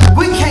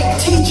 we can't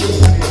teach it,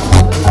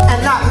 and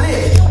not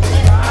live it.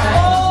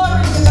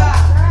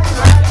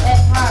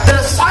 The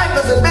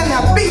disciples have been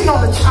there beating on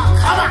the child.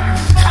 Come on,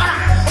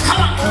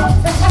 come on, come on.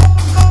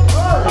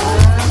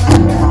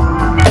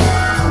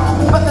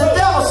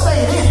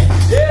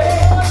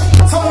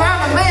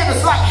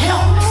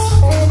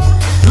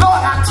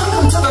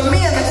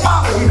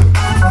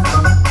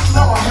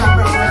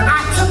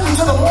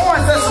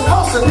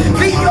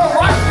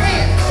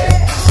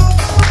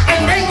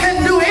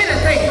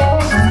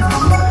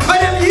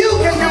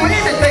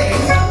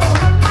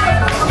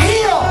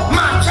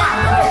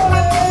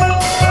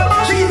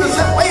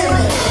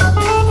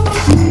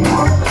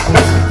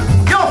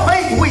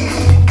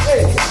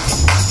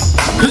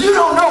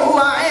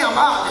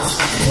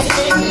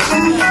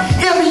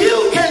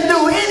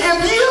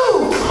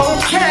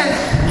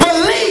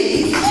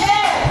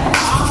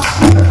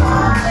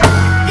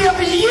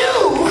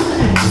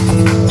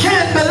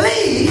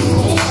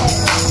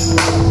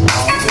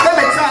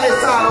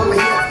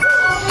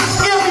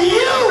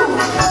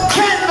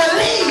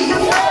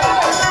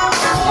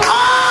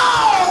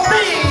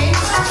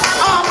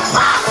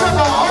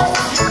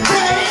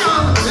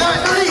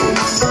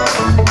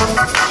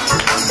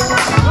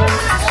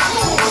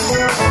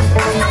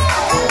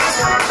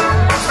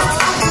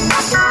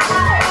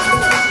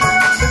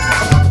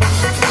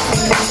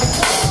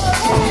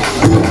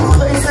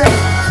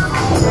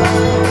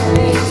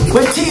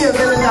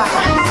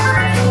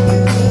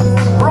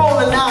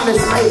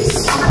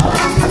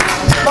 grace.